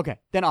 right? Okay,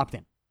 then opt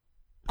in.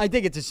 I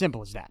think it's as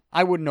simple as that.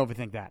 I wouldn't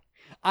overthink that.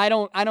 I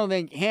don't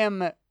think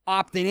him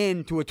opting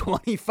in to a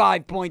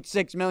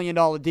 $25.6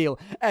 million deal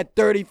at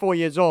 34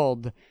 years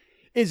old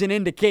is an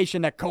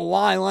indication that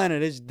Kawhi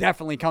Leonard is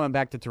definitely coming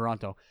back to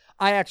Toronto.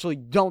 I actually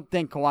don't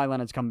think Kawhi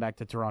Leonard's coming back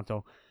to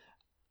Toronto.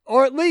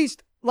 Or at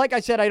least, like I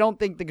said, I don't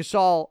think the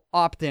Gasol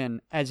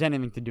opt-in has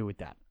anything to do with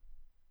that.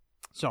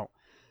 So,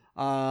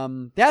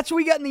 that's what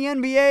we got in the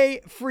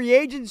NBA free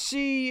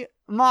agency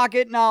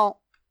market. Now,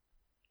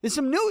 there's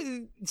some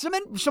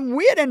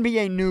weird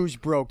NBA news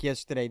broke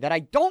yesterday that I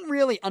don't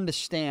really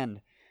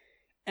understand.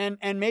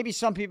 And maybe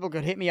some people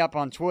could hit me up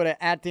on Twitter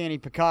at Danny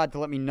Picard to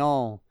let me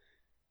know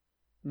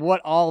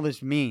what all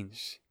this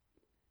means.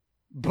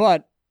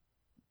 But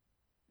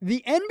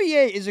the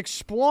NBA is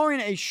exploring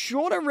a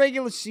shorter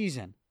regular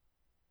season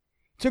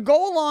to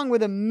go along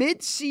with a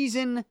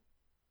mid-season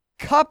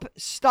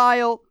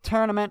cup-style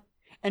tournament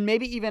and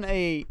maybe even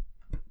a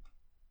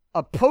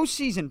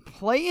postseason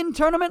play-in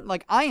tournament.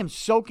 Like, I am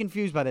so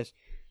confused by this.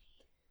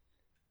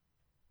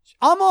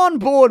 I'm on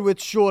board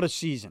with shorter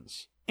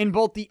seasons in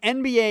both the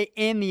NBA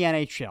and the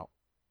NHL.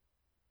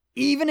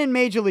 Even in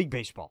Major League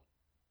Baseball.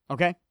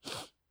 Okay?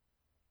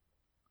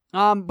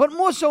 But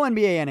more so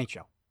NBA,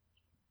 NHL.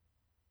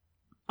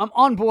 I'm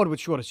on board with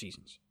shorter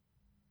seasons.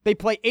 They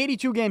play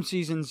 82-game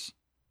seasons.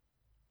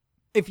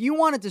 If you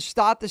wanted to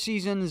start the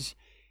seasons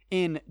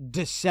in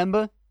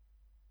December,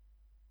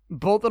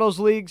 both of those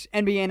leagues,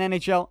 NBA and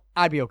NHL,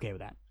 I'd be okay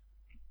with that.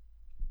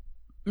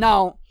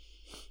 Now,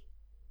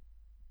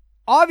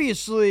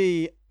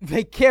 obviously,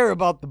 they care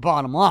about the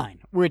bottom line,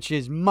 which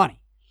is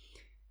money.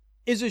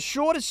 Is a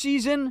shorter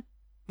season,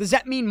 does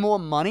that mean more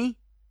money?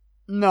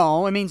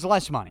 No, it means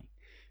less money.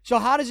 So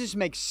how does this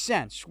make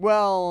sense?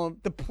 Well,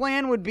 the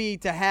plan would be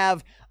to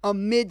have a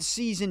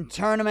mid-season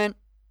tournament,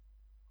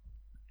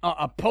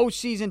 a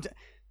postseason.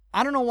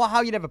 I don't know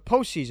how you'd have a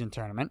postseason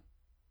tournament.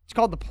 It's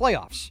called the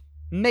playoffs.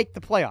 Make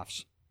the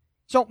playoffs.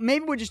 So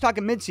maybe we're just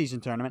talking mid-season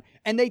tournament,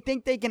 and they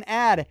think they can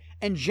add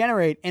and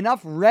generate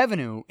enough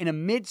revenue in a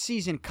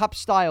mid-season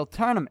cup-style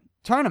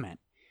tournament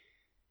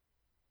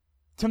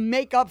to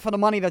make up for the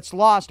money that's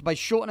lost by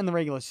shortening the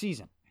regular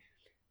season.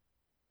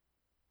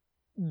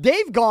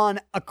 They've gone,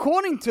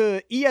 according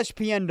to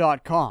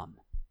ESPN.com,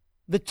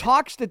 the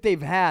talks that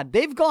they've had,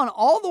 they've gone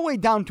all the way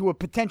down to a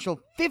potential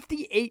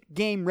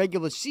 58-game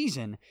regular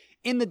season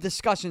in the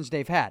discussions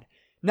they've had.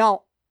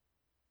 Now,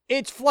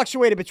 it's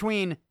fluctuated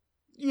between,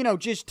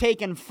 just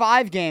taking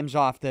 5 games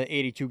off the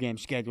 82-game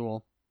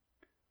schedule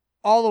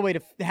all the way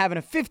to having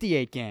a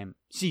 58-game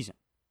season.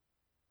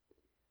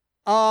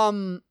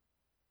 I'll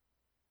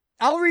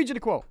read you the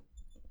quote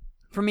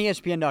from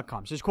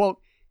ESPN.com. It says,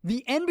 quote,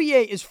 "The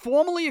NBA is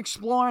formally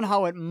exploring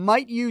how it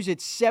might use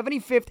its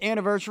 75th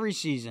anniversary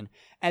season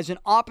as an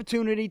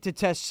opportunity to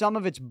test some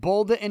of its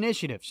bolder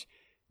initiatives.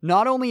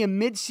 Not only a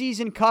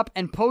mid-season cup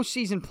and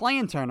postseason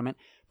play-in tournament,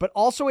 but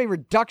also a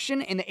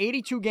reduction in the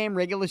 82-game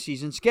regular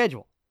season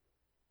schedule.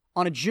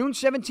 On a June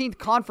 17th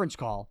conference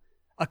call,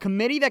 a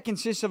committee that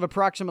consists of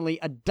approximately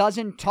a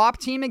dozen top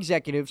team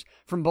executives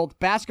from both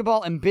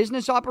basketball and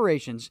business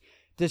operations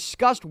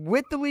discussed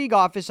with the league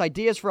office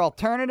ideas for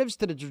alternatives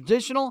to the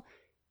traditional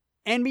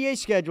NBA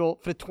schedule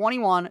for the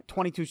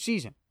 21-22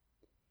 season.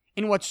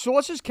 In what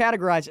sources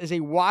categorize as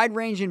a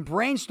wide-ranging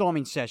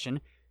brainstorming session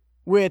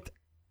with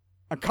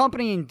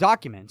accompanying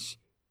documents,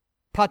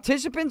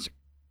 participants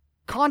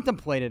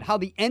contemplated how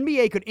the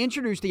NBA could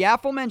introduce the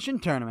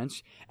aforementioned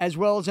tournaments as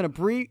well as an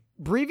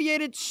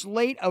abbreviated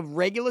slate of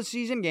regular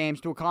season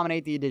games to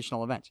accommodate the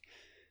additional events."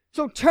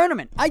 So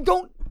tournament,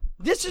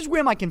 this is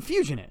where my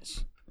confusion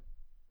is.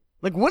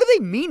 Like, what do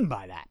they mean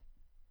by that?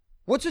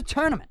 What's a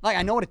tournament? Like,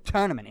 I know what a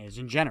tournament is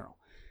in general.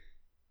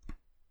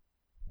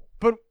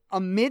 But a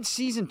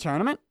mid-season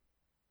tournament?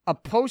 A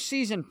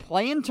postseason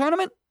play-in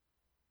tournament?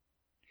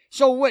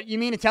 So what, you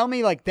mean to tell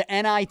me, like, the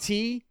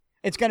NIT,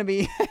 it's going to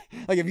be,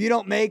 like, if you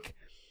don't make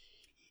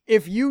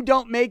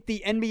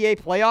the NBA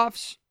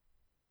playoffs,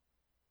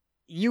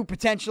 you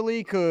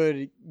potentially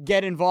could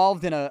get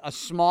involved in a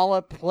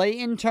smaller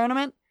play-in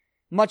tournament,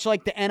 much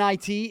like the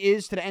NIT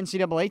is to the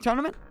NCAA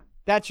tournament?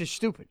 That's just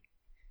stupid.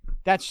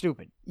 That's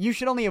stupid. You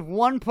should only have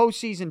one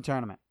postseason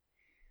tournament,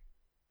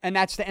 and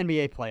that's the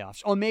NBA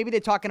playoffs. Or maybe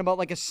they're talking about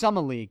like a summer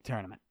league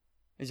tournament.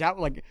 Is that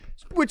like,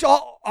 which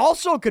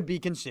also could be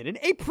considered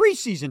a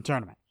preseason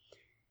tournament.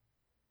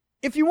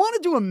 If you want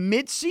to do a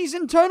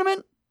mid-season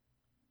tournament,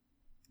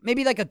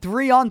 maybe like a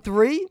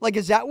 3-on-3, like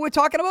is that what we're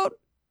talking about?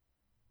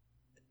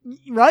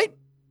 Right?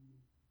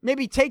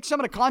 Maybe take some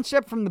of the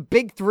concept from the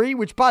Big Three,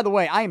 which, by the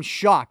way, I am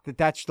shocked that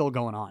that's still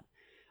going on.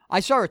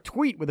 I saw a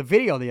tweet with a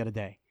video the other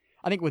day,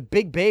 I think with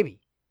Big Baby.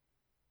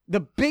 The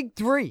Big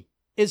Three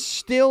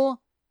is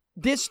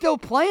they're still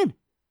playing.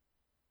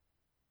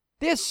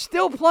 They're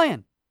still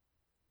playing.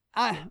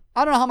 I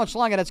don't know how much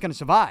longer that's going to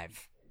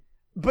survive.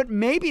 But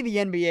maybe the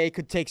NBA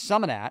could take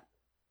some of that,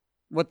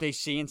 what they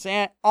see, and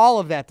say, all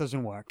of that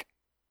doesn't work.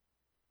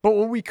 But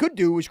what we could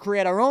do is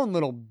create our own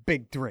little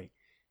Big Three.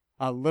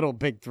 A little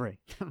Big Three.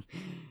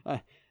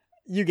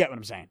 You get what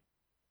I'm saying.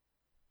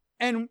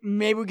 And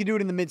maybe we could do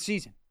it in the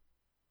midseason.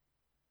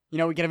 We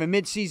can have a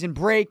mid-season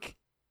break,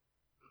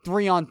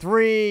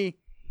 3-on-3.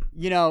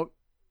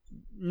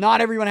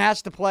 Not everyone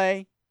has to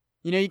play.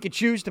 You could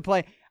choose to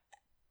play.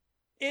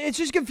 It's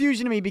just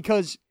confusing to me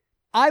because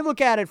I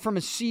look at it from a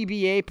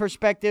CBA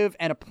perspective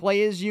and a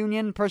players'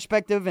 union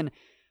perspective, and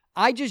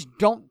I just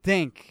don't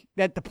think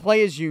that the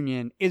players'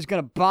 union is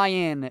going to buy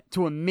in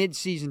to a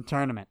mid-season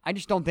tournament. I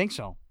just don't think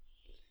so.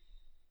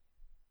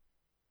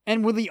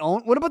 And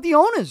what about the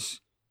owners?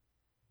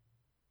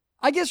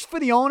 I guess for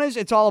the owners,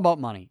 it's all about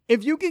money.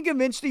 If you can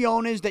convince the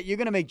owners that you're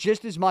going to make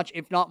just as much,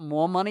 if not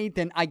more money,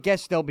 then I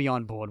guess they'll be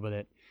on board with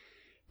it.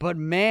 But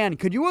man,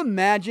 could you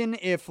imagine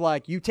if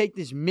you take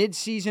this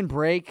mid-season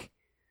break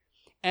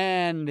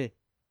and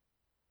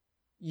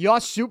your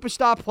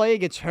superstar player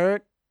gets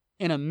hurt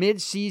in a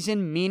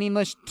mid-season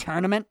meaningless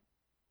tournament?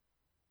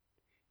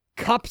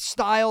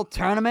 Cup-style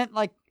tournament?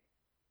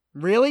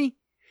 Really?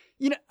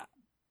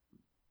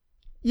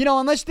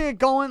 Unless they're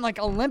going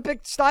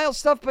Olympic-style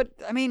stuff, but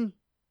I mean,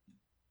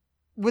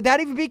 would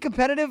that even be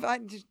competitive?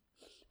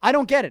 I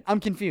don't get it. I'm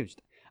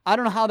confused. I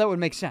don't know how that would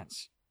make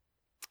sense.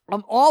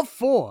 I'm all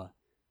for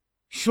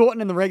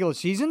shortening the regular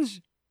seasons,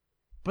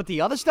 but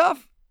the other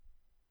stuff?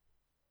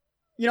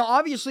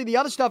 Obviously the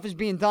other stuff is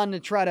being done to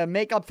try to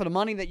make up for the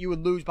money that you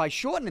would lose by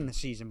shortening the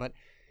season, but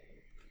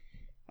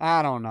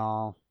I don't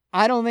know.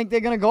 I don't think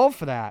they're going to go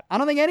for that. I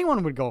don't think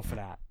anyone would go for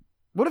that.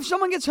 What if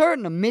someone gets hurt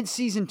in a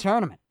mid-season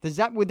tournament?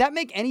 Would that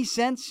make any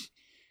sense?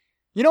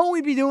 You know what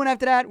we'd be doing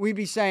after that? We'd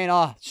be saying,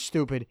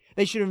 stupid.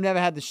 They should have never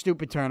had the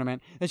stupid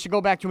tournament. They should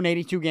go back to an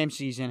 82-game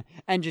season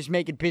and just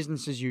make it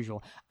business as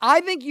usual. I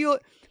think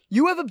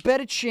you have a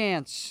better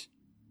chance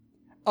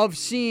of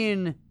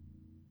seeing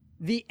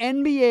the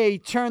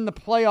NBA turn the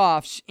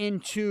playoffs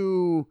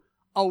into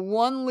a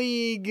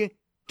one-league,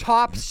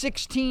 top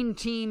 16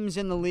 teams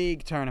in the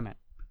league tournament.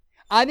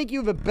 I think you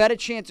have a better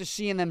chance of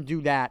seeing them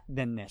do that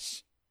than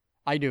this.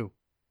 I do.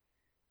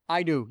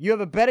 You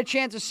have a better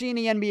chance of seeing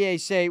the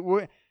NBA say,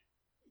 we're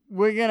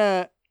going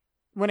to,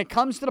 when it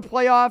comes to the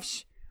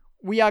playoffs,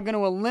 we are going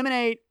to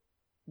eliminate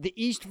the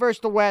East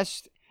versus the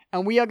West,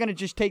 and we are going to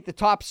just take the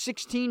top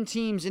 16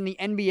 teams in the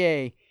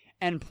NBA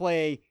and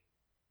play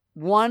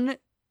one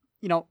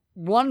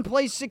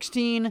plays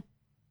 16,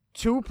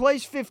 two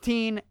plays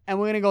 15, and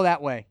we're going to go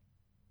that way.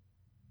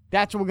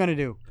 That's what we're going to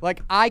do.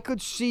 I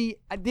could see,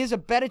 there's a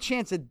better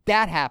chance of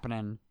that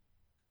happening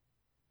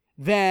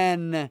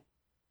than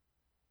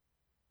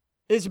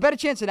this.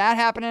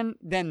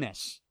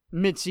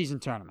 Mid-season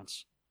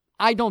tournaments.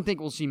 I don't think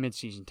we'll see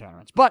mid-season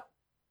tournaments, but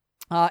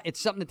it's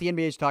something that the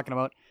NBA is talking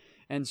about,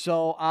 and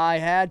so I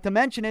had to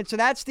mention it. So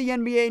that's the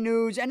NBA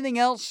news. Anything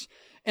else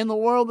in the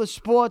world of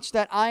sports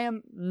that I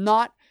am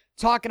not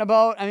talking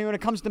about? I mean, when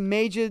it comes to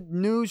major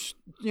news,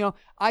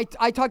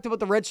 I talked about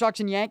the Red Sox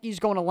and Yankees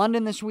going to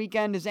London this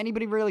weekend. Does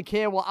anybody really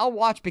care? Well, I'll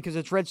watch because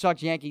it's Red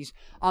Sox Yankees.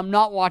 I'm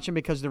not watching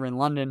because they're in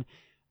London.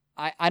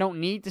 I don't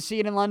need to see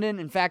it in London.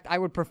 In fact, I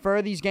would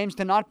prefer these games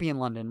to not be in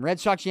London. Red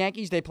Sox,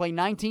 Yankees, they play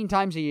 19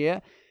 times a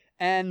year,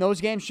 and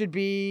those games should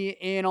be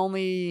in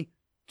only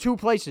two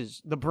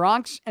places, the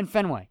Bronx and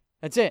Fenway.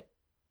 That's it.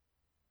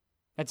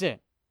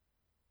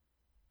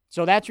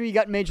 So that's where you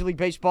got Major League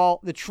Baseball.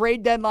 The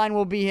trade deadline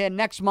will be here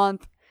next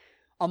month,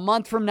 a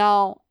month from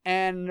now,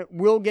 and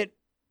we'll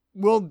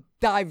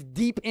dive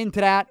deep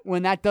into that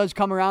when that does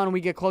come around and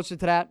we get closer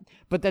to that,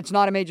 but that's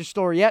not a major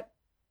story yet.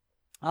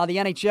 The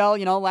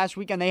NHL, last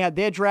weekend they had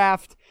their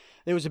draft.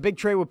 There was a big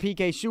trade with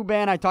PK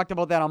Subban. I talked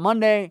about that on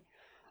Monday.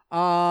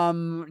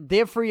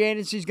 Their free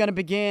agency is going to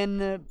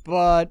begin,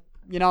 but,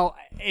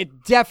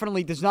 it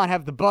definitely does not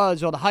have the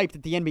buzz or the hype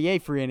that the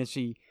NBA free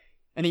agency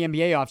and the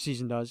NBA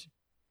offseason does.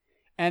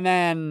 And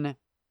then,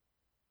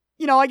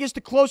 I guess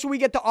the closer we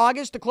get to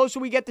August, the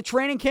closer we get to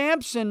training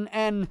camps and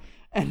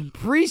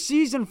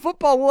preseason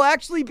football will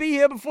actually be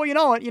here before you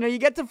know it. You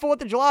get to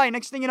 4th of July,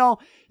 next thing you know,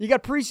 you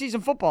got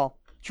preseason football.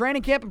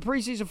 Training camp and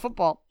preseason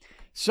football.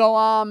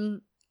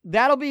 So,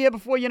 that'll be here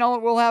before you know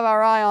it. We'll have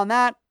our eye on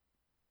that.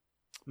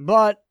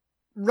 But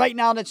right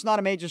now, that's not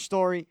a major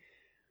story.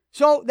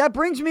 So, that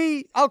brings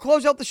me, I'll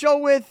close out the show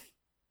with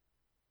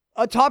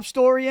a top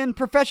story in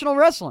professional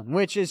wrestling,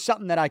 which is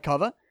something that I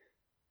cover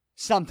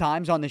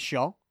sometimes on this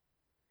show.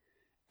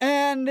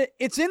 And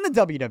it's in the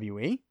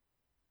WWE.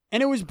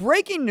 And it was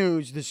breaking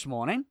news this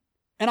morning.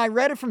 And I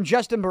read it from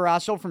Justin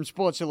Barrasso from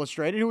Sports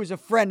Illustrated, who is a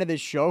friend of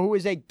this show, who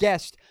is a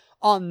guest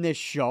on this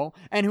show,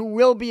 and who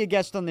will be a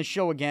guest on this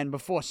show again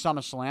before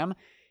SummerSlam.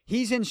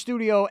 He's in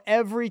studio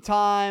every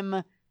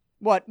time.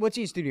 What's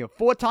he in studio?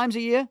 4 times a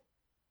year?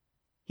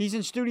 He's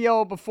in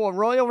studio before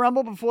Royal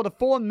Rumble, before the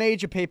 4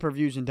 major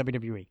pay-per-views in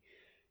WWE.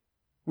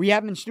 We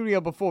have him in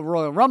studio before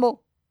Royal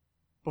Rumble,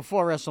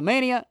 before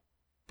WrestleMania,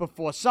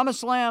 before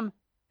SummerSlam,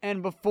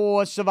 and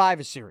before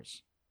Survivor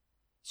Series.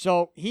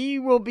 So he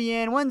will be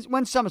in, when's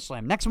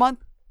SummerSlam? Next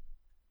month?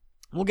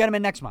 We'll get him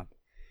in next month.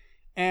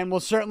 And we'll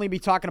certainly be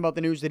talking about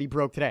the news that he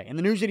broke today. And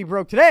the news that he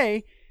broke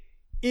today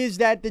is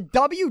that the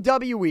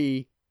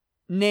WWE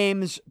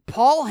names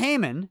Paul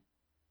Heyman.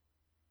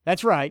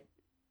 That's right.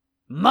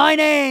 My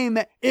name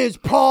is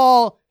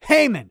Paul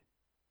Heyman.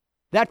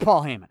 That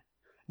Paul Heyman.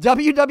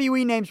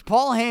 WWE names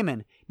Paul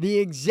Heyman the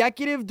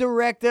executive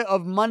director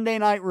of Monday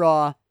Night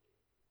Raw.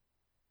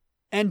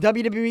 And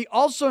WWE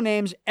also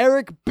names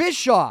Eric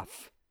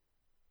Bischoff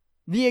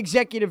the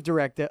executive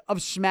director of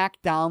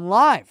SmackDown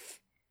Live.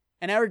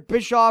 And Eric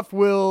Bischoff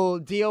will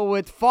deal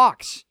with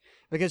Fox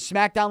because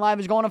SmackDown Live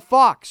is going to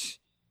Fox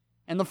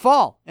in the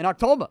fall, in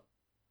October.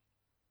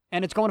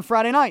 And it's going to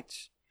Friday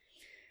nights.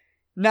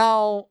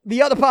 Now,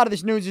 the other part of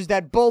this news is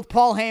that both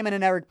Paul Heyman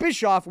and Eric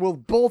Bischoff will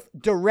both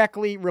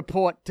directly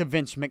report to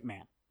Vince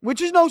McMahon,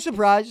 which is no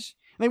surprise.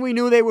 I think we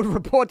knew they would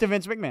report to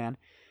Vince McMahon.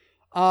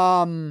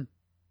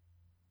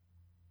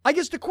 I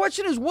guess the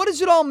question is, what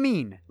does it all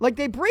mean? Like,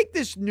 they break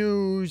this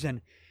news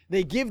and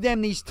they give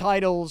them these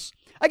titles.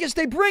 I guess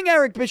they bring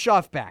Eric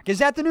Bischoff back. Is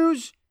that the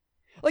news?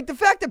 Like, the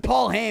fact that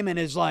Paul Heyman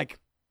is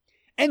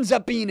ends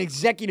up being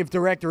executive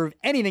director of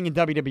anything in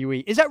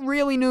WWE, is that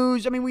really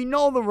news? I mean, we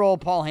know the role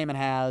Paul Heyman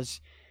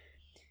has.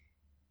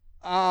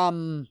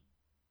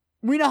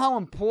 We know how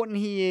important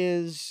he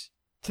is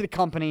to the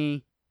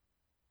company.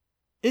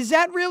 Is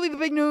that really the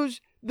big news?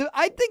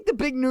 I think the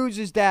big news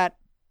is that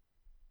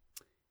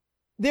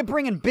they're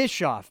bringing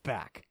Bischoff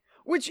back,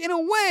 which in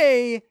a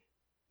way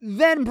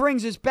then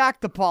brings us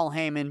back to Paul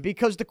Heyman,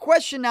 because the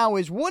question now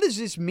is, what does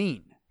this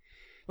mean?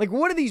 Like,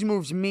 what do these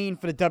moves mean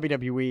for the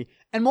WWE?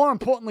 And more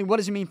importantly, what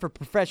does it mean for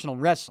professional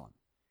wrestling?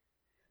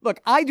 Look,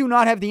 I do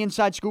not have the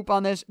inside scoop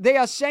on this. They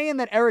are saying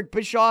that Eric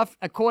Bischoff,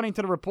 according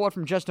to the report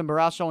from Justin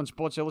Barrasso in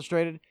Sports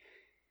Illustrated,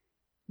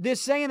 they're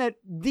saying that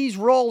these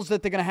roles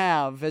that they're going to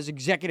have as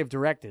executive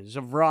directors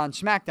of Raw and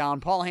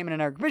SmackDown, Paul Heyman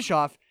and Eric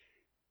Bischoff,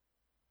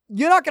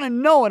 you're not going to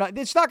know it.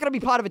 It's not going to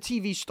be part of a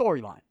TV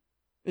storyline.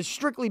 It's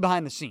strictly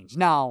behind the scenes.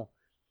 Now,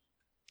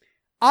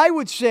 I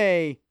would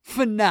say,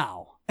 for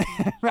now,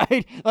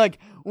 right? Like,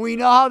 we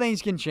know how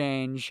things can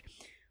change.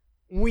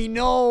 We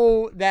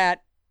know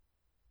that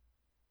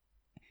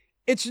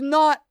it's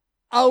not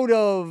out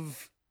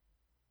of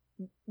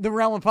the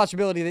realm of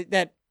possibility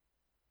that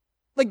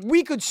like,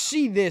 we could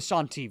see this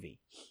on TV.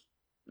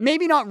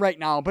 Maybe not right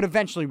now, but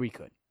eventually we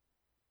could.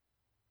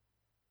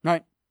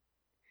 Right?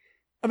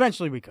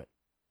 Eventually we could.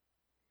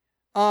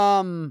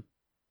 What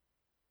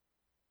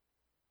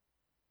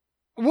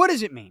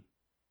does it mean?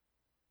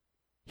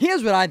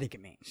 Here's what I think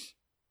it means.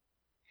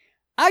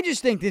 I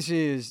just think this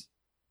is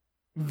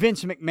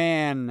Vince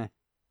McMahon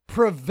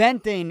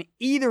preventing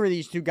either of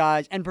these two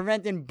guys and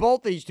preventing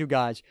both of these two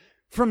guys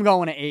from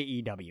going to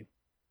AEW.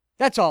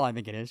 That's all I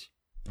think it is.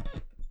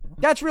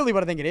 That's really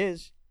what I think it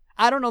is.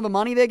 I don't know the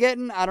money they're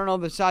getting. I don't know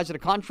the size of the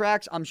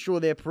contracts. I'm sure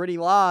they're pretty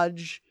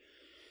large.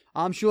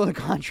 I'm sure the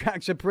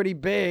contracts are pretty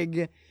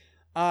big.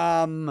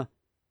 And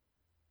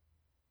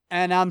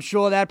I'm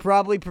sure that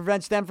probably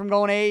prevents them from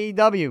going to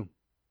AEW.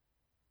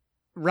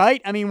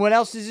 Right? I mean, what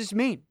else does this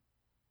mean?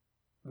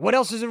 What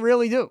else does it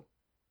really do?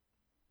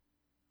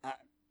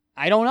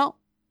 I don't know.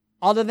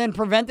 Other than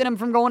preventing them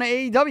from going to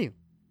AEW.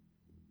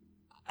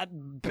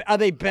 Are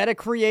they better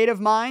creative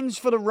minds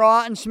for the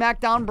Raw and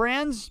SmackDown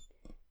brands?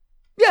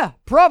 Yeah,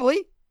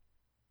 probably.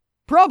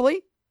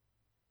 Probably.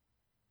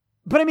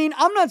 But I mean,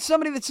 I'm not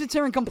somebody that sits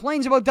here and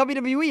complains about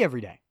WWE every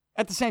day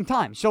at the same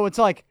time. So it's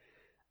like,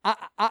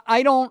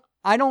 I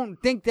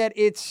don't think that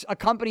it's a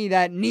company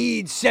that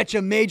needs such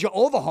a major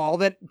overhaul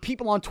that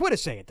people on Twitter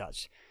say it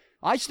does.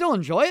 I still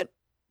enjoy it.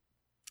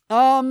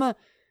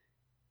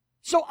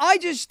 So I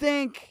just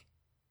think,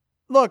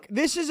 look,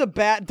 this is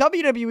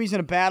WWE's in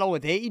a battle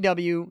with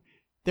AEW.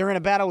 They're in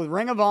a battle with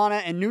Ring of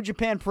Honor and New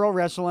Japan Pro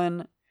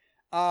Wrestling.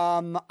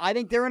 I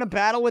think they're in a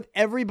battle with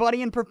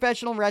everybody in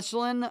professional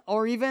wrestling,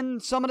 or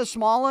even some of the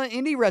smaller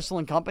indie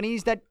wrestling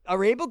companies that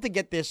are able to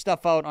get their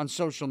stuff out on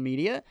social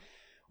media,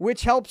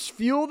 which helps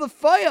fuel the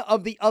fire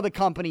of the other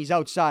companies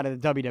outside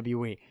of the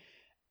WWE.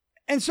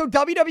 And so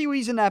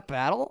WWE's in that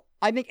battle.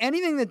 I think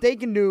anything that they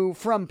can do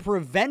from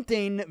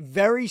preventing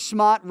very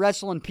smart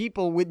wrestling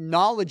people with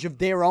knowledge of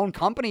their own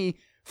company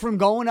from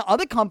going to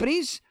other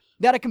companies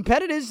that are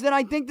competitors, then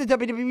I think the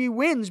WWE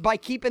wins by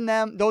keeping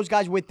those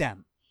guys with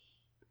them.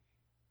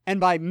 And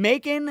by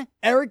making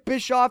Eric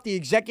Bischoff the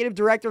executive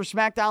director of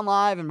SmackDown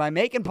Live, and by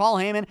making Paul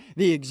Heyman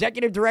the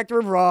executive director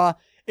of Raw,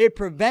 it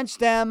prevents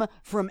them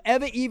from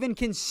ever even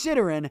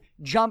considering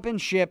jumping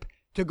ship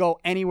to go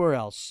anywhere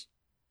else.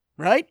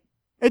 Right?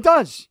 It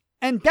does.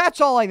 And that's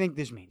all I think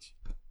this means.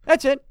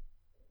 That's it.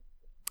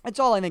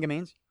 That's all I think it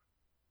means.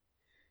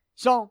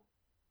 So,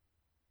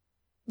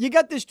 you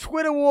got this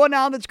Twitter war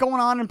now that's going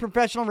on in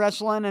professional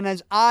wrestling, and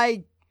as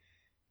I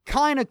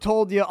kind of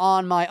told you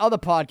on my other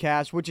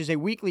podcast, which is a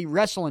weekly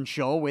wrestling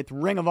show with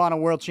Ring of Honor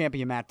World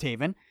Champion Matt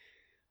Taven,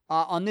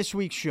 on this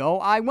week's show,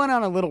 I went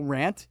on a little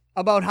rant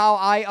about how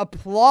I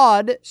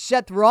applaud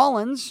Seth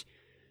Rollins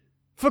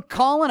for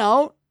calling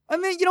out. I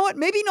mean, you know what?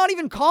 Maybe not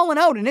even calling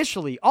out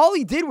initially. All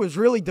he did was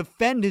really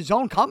defend his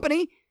own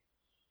company.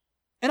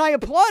 And I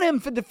applaud him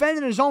for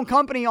defending his own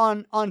company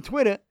on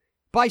Twitter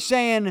by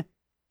saying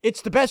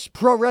it's the best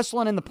pro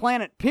wrestling in the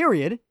planet,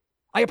 period.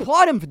 I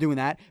applaud him for doing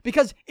that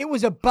because it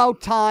was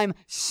about time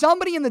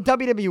somebody in the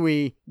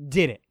WWE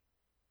did it.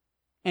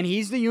 And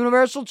he's the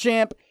Universal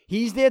Champ.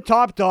 He's their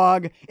top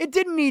dog. It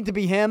didn't need to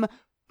be him.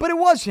 But it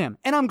was him,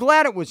 and I'm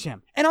glad it was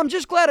him. And I'm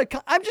just glad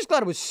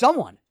it was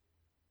someone.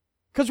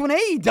 Because when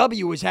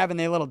AEW was having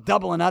their little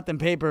Double or Nothing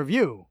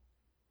pay-per-view,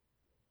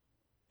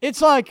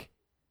 it's like,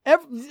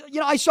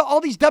 I saw all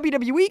these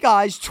WWE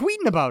guys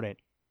tweeting about it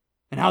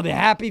and how they're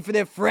happy for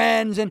their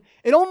friends. And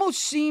it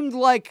almost seemed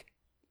like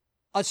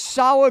a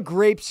sour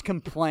grapes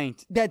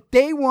complaint that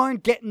they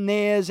weren't getting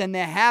theirs, and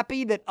they're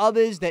happy that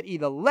others that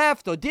either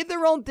left or did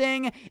their own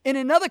thing in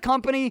another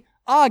company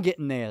are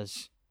getting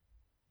theirs.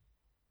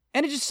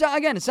 And it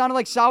sounded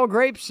like sour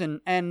grapes,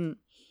 and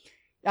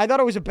I thought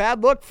it was a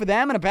bad look for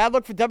them and a bad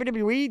look for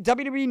WWE.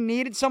 WWE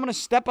needed someone to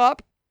step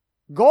up,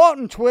 go out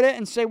on Twitter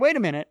and say, wait a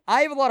minute,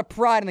 I have a lot of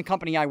pride in the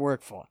company I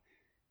work for,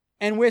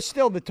 and we're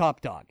still the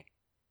top dog.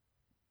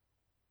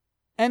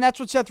 And that's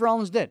what Seth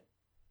Rollins did.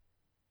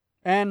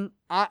 And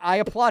I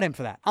applaud him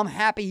for that. I'm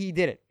happy he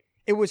did it.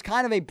 It was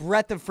kind of a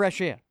breath of fresh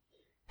air.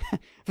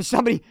 For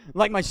somebody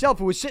like myself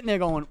who was sitting there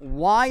going,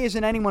 why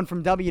isn't anyone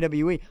from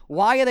WWE?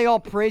 Why are they all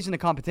praising the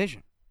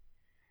competition?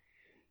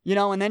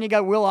 And then you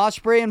got Will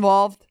Ospreay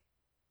involved.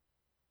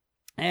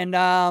 And,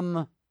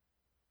 that's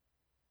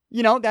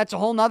a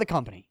whole nother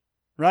company,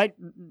 right?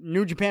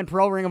 New Japan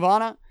Pro, Ring of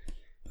Honor.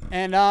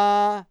 And,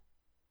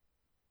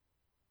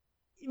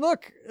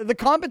 look, the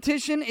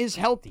competition is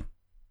healthy.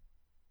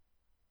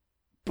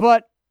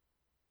 But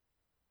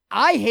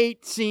I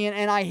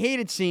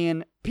hated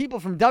seeing people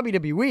from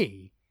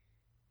WWE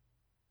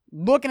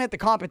looking at the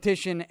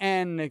competition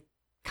and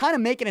kind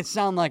of making it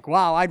sound like,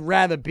 wow, I'd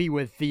rather be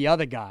with the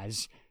other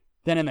guys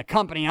than in the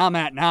company I'm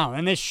at now,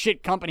 and this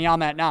shit company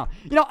I'm at now.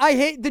 I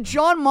hate the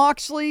Jon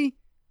Moxley,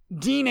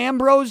 Dean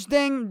Ambrose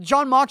thing.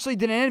 Jon Moxley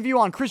did an interview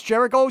on Chris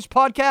Jericho's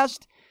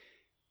podcast,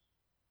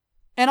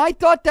 and I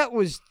thought that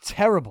was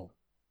terrible.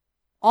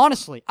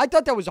 Honestly, I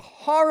thought that was a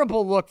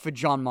horrible look for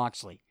Jon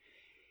Moxley.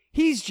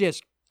 He's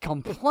just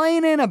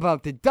complaining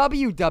about the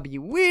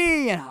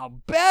WWE and how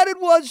bad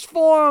it was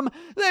for him.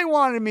 They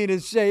wanted me to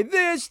say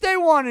this. They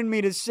wanted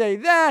me to say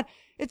that.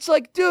 It's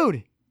like,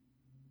 dude,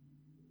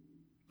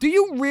 do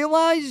you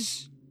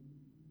realize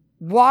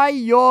why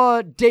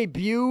your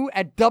debut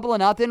at Double or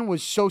Nothing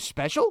was so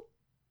special?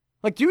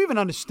 Like, do you even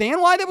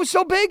understand why that was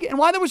so big and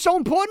why that was so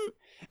important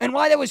and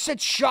why that was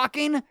such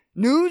shocking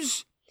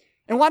news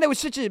and why that was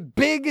such a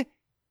big,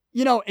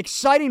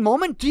 exciting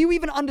moment? Do you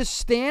even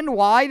understand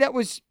why that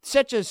was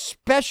such a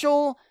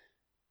special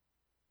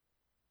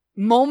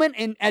moment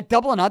at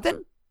Double or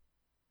Nothing?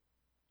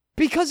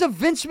 Because of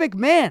Vince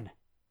McMahon.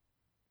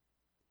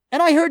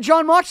 And I heard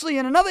Jon Moxley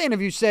in another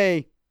interview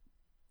say,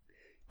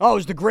 oh, it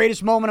was the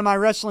greatest moment of my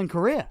wrestling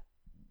career.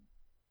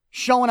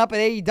 Showing up at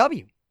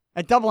AEW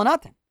at Double or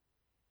Nothing.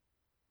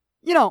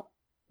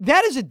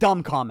 That is a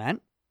dumb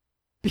comment,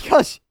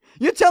 because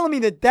you're telling me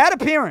that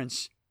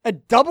appearance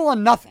at Double or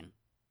Nothing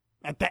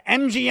at the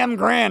MGM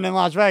Grand in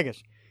Las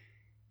Vegas,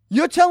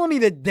 you're telling me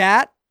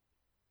that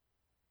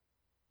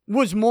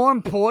was more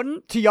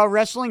important to your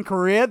wrestling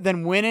career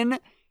than winning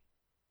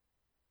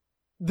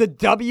the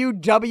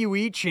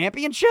WWE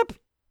Championship?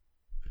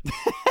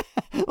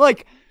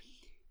 Like,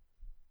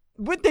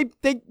 with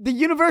the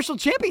Universal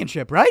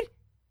Championship, right?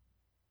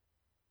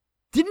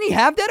 Didn't he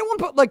have that at one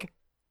point? Like,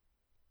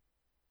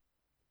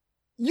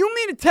 you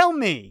mean to tell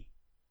me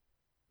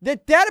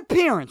that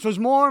appearance was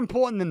more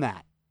important than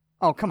that?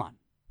 Oh, come on.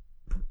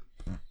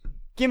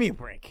 Give me a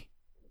break.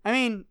 I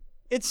mean,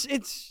 that's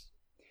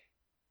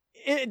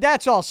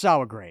all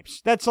sour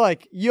grapes. That's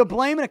like, you're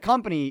blaming a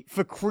company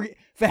for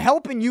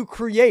helping you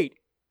create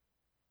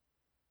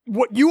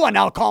what you are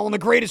now calling the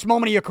greatest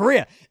moment of your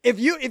career. If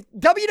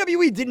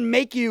WWE didn't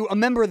make you a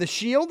member of the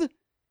Shield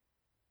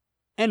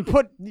and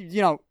put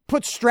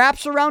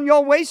straps around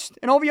your waist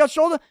and over your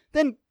shoulder,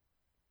 then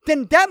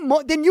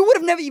you would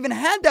have never even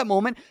had that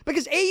moment,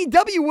 because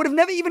AEW would have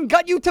never even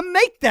got you to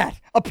make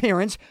that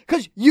appearance,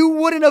 because you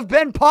wouldn't have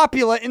been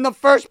popular in the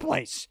first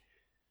place.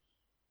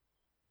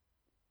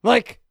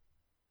 Like,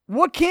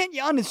 what can't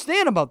you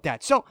understand about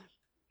that? So,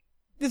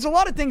 there's a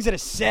lot of things that are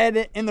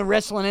said in the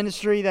wrestling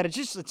industry that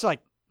it's like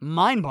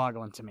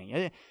mind-boggling to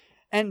me.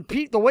 And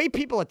the way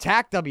people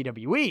attack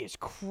WWE is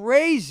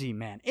crazy,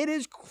 man. It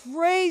is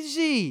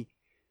crazy.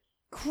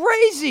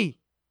 Crazy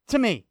to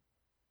me.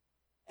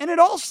 And it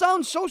all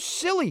sounds so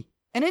silly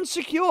and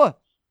insecure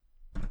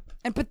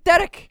and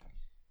pathetic.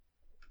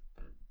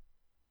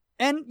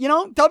 And,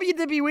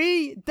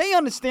 WWE, they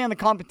understand the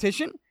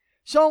competition.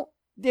 So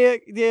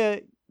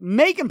they're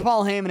making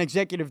Paul Heyman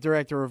executive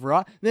director of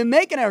Raw. They're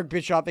making Eric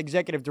Bischoff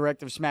executive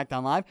director of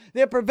SmackDown Live.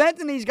 They're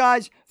preventing these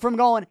guys from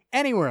going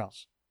anywhere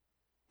else.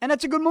 And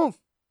that's a good move.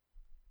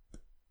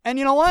 And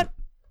you know what?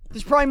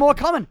 There's probably more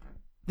coming.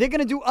 They're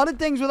going to do other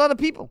things with other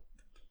people.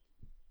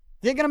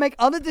 They're going to make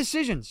other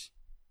decisions.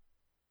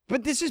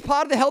 But this is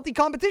part of the healthy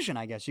competition,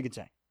 I guess you could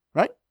say,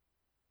 right?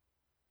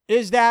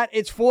 Is that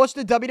it's forced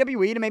the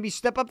WWE to maybe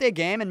step up their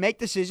game and make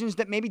decisions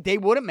that maybe they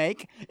wouldn't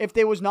make if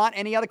there was not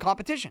any other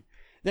competition.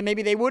 That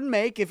maybe they wouldn't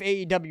make if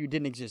AEW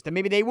didn't exist. That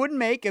maybe they wouldn't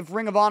make if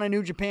Ring of Honor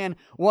New Japan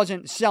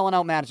wasn't selling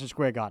out Madison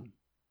Square Garden.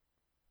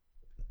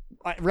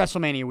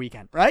 WrestleMania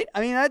weekend, right? I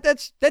mean,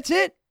 that's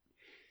it.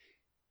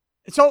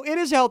 So it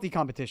is a healthy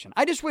competition.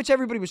 I just wish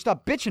everybody would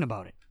stop bitching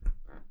about it,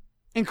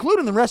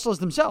 including the wrestlers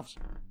themselves.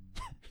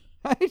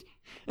 Right?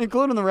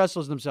 Including the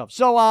wrestlers themselves.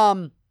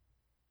 So,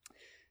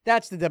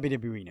 that's the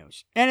WWE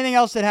news. Anything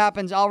else that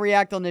happens, I'll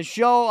react on this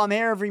show. I'm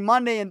here every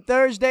Monday and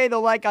Thursday,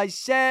 though, like I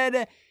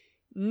said,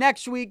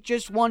 next week,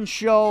 just one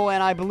show,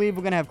 and I believe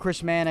we're going to have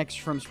Chris Mannix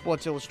from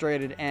Sports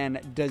Illustrated and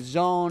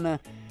DAZN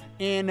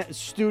in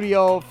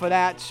studio for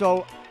that.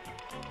 So,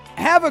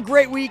 have a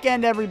great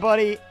weekend,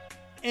 everybody.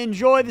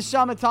 Enjoy the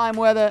summertime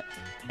weather,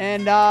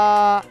 and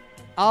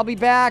I'll be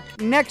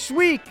back next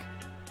week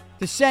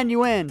to send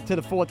you in to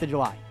the 4th of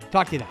July.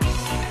 Talk to you then.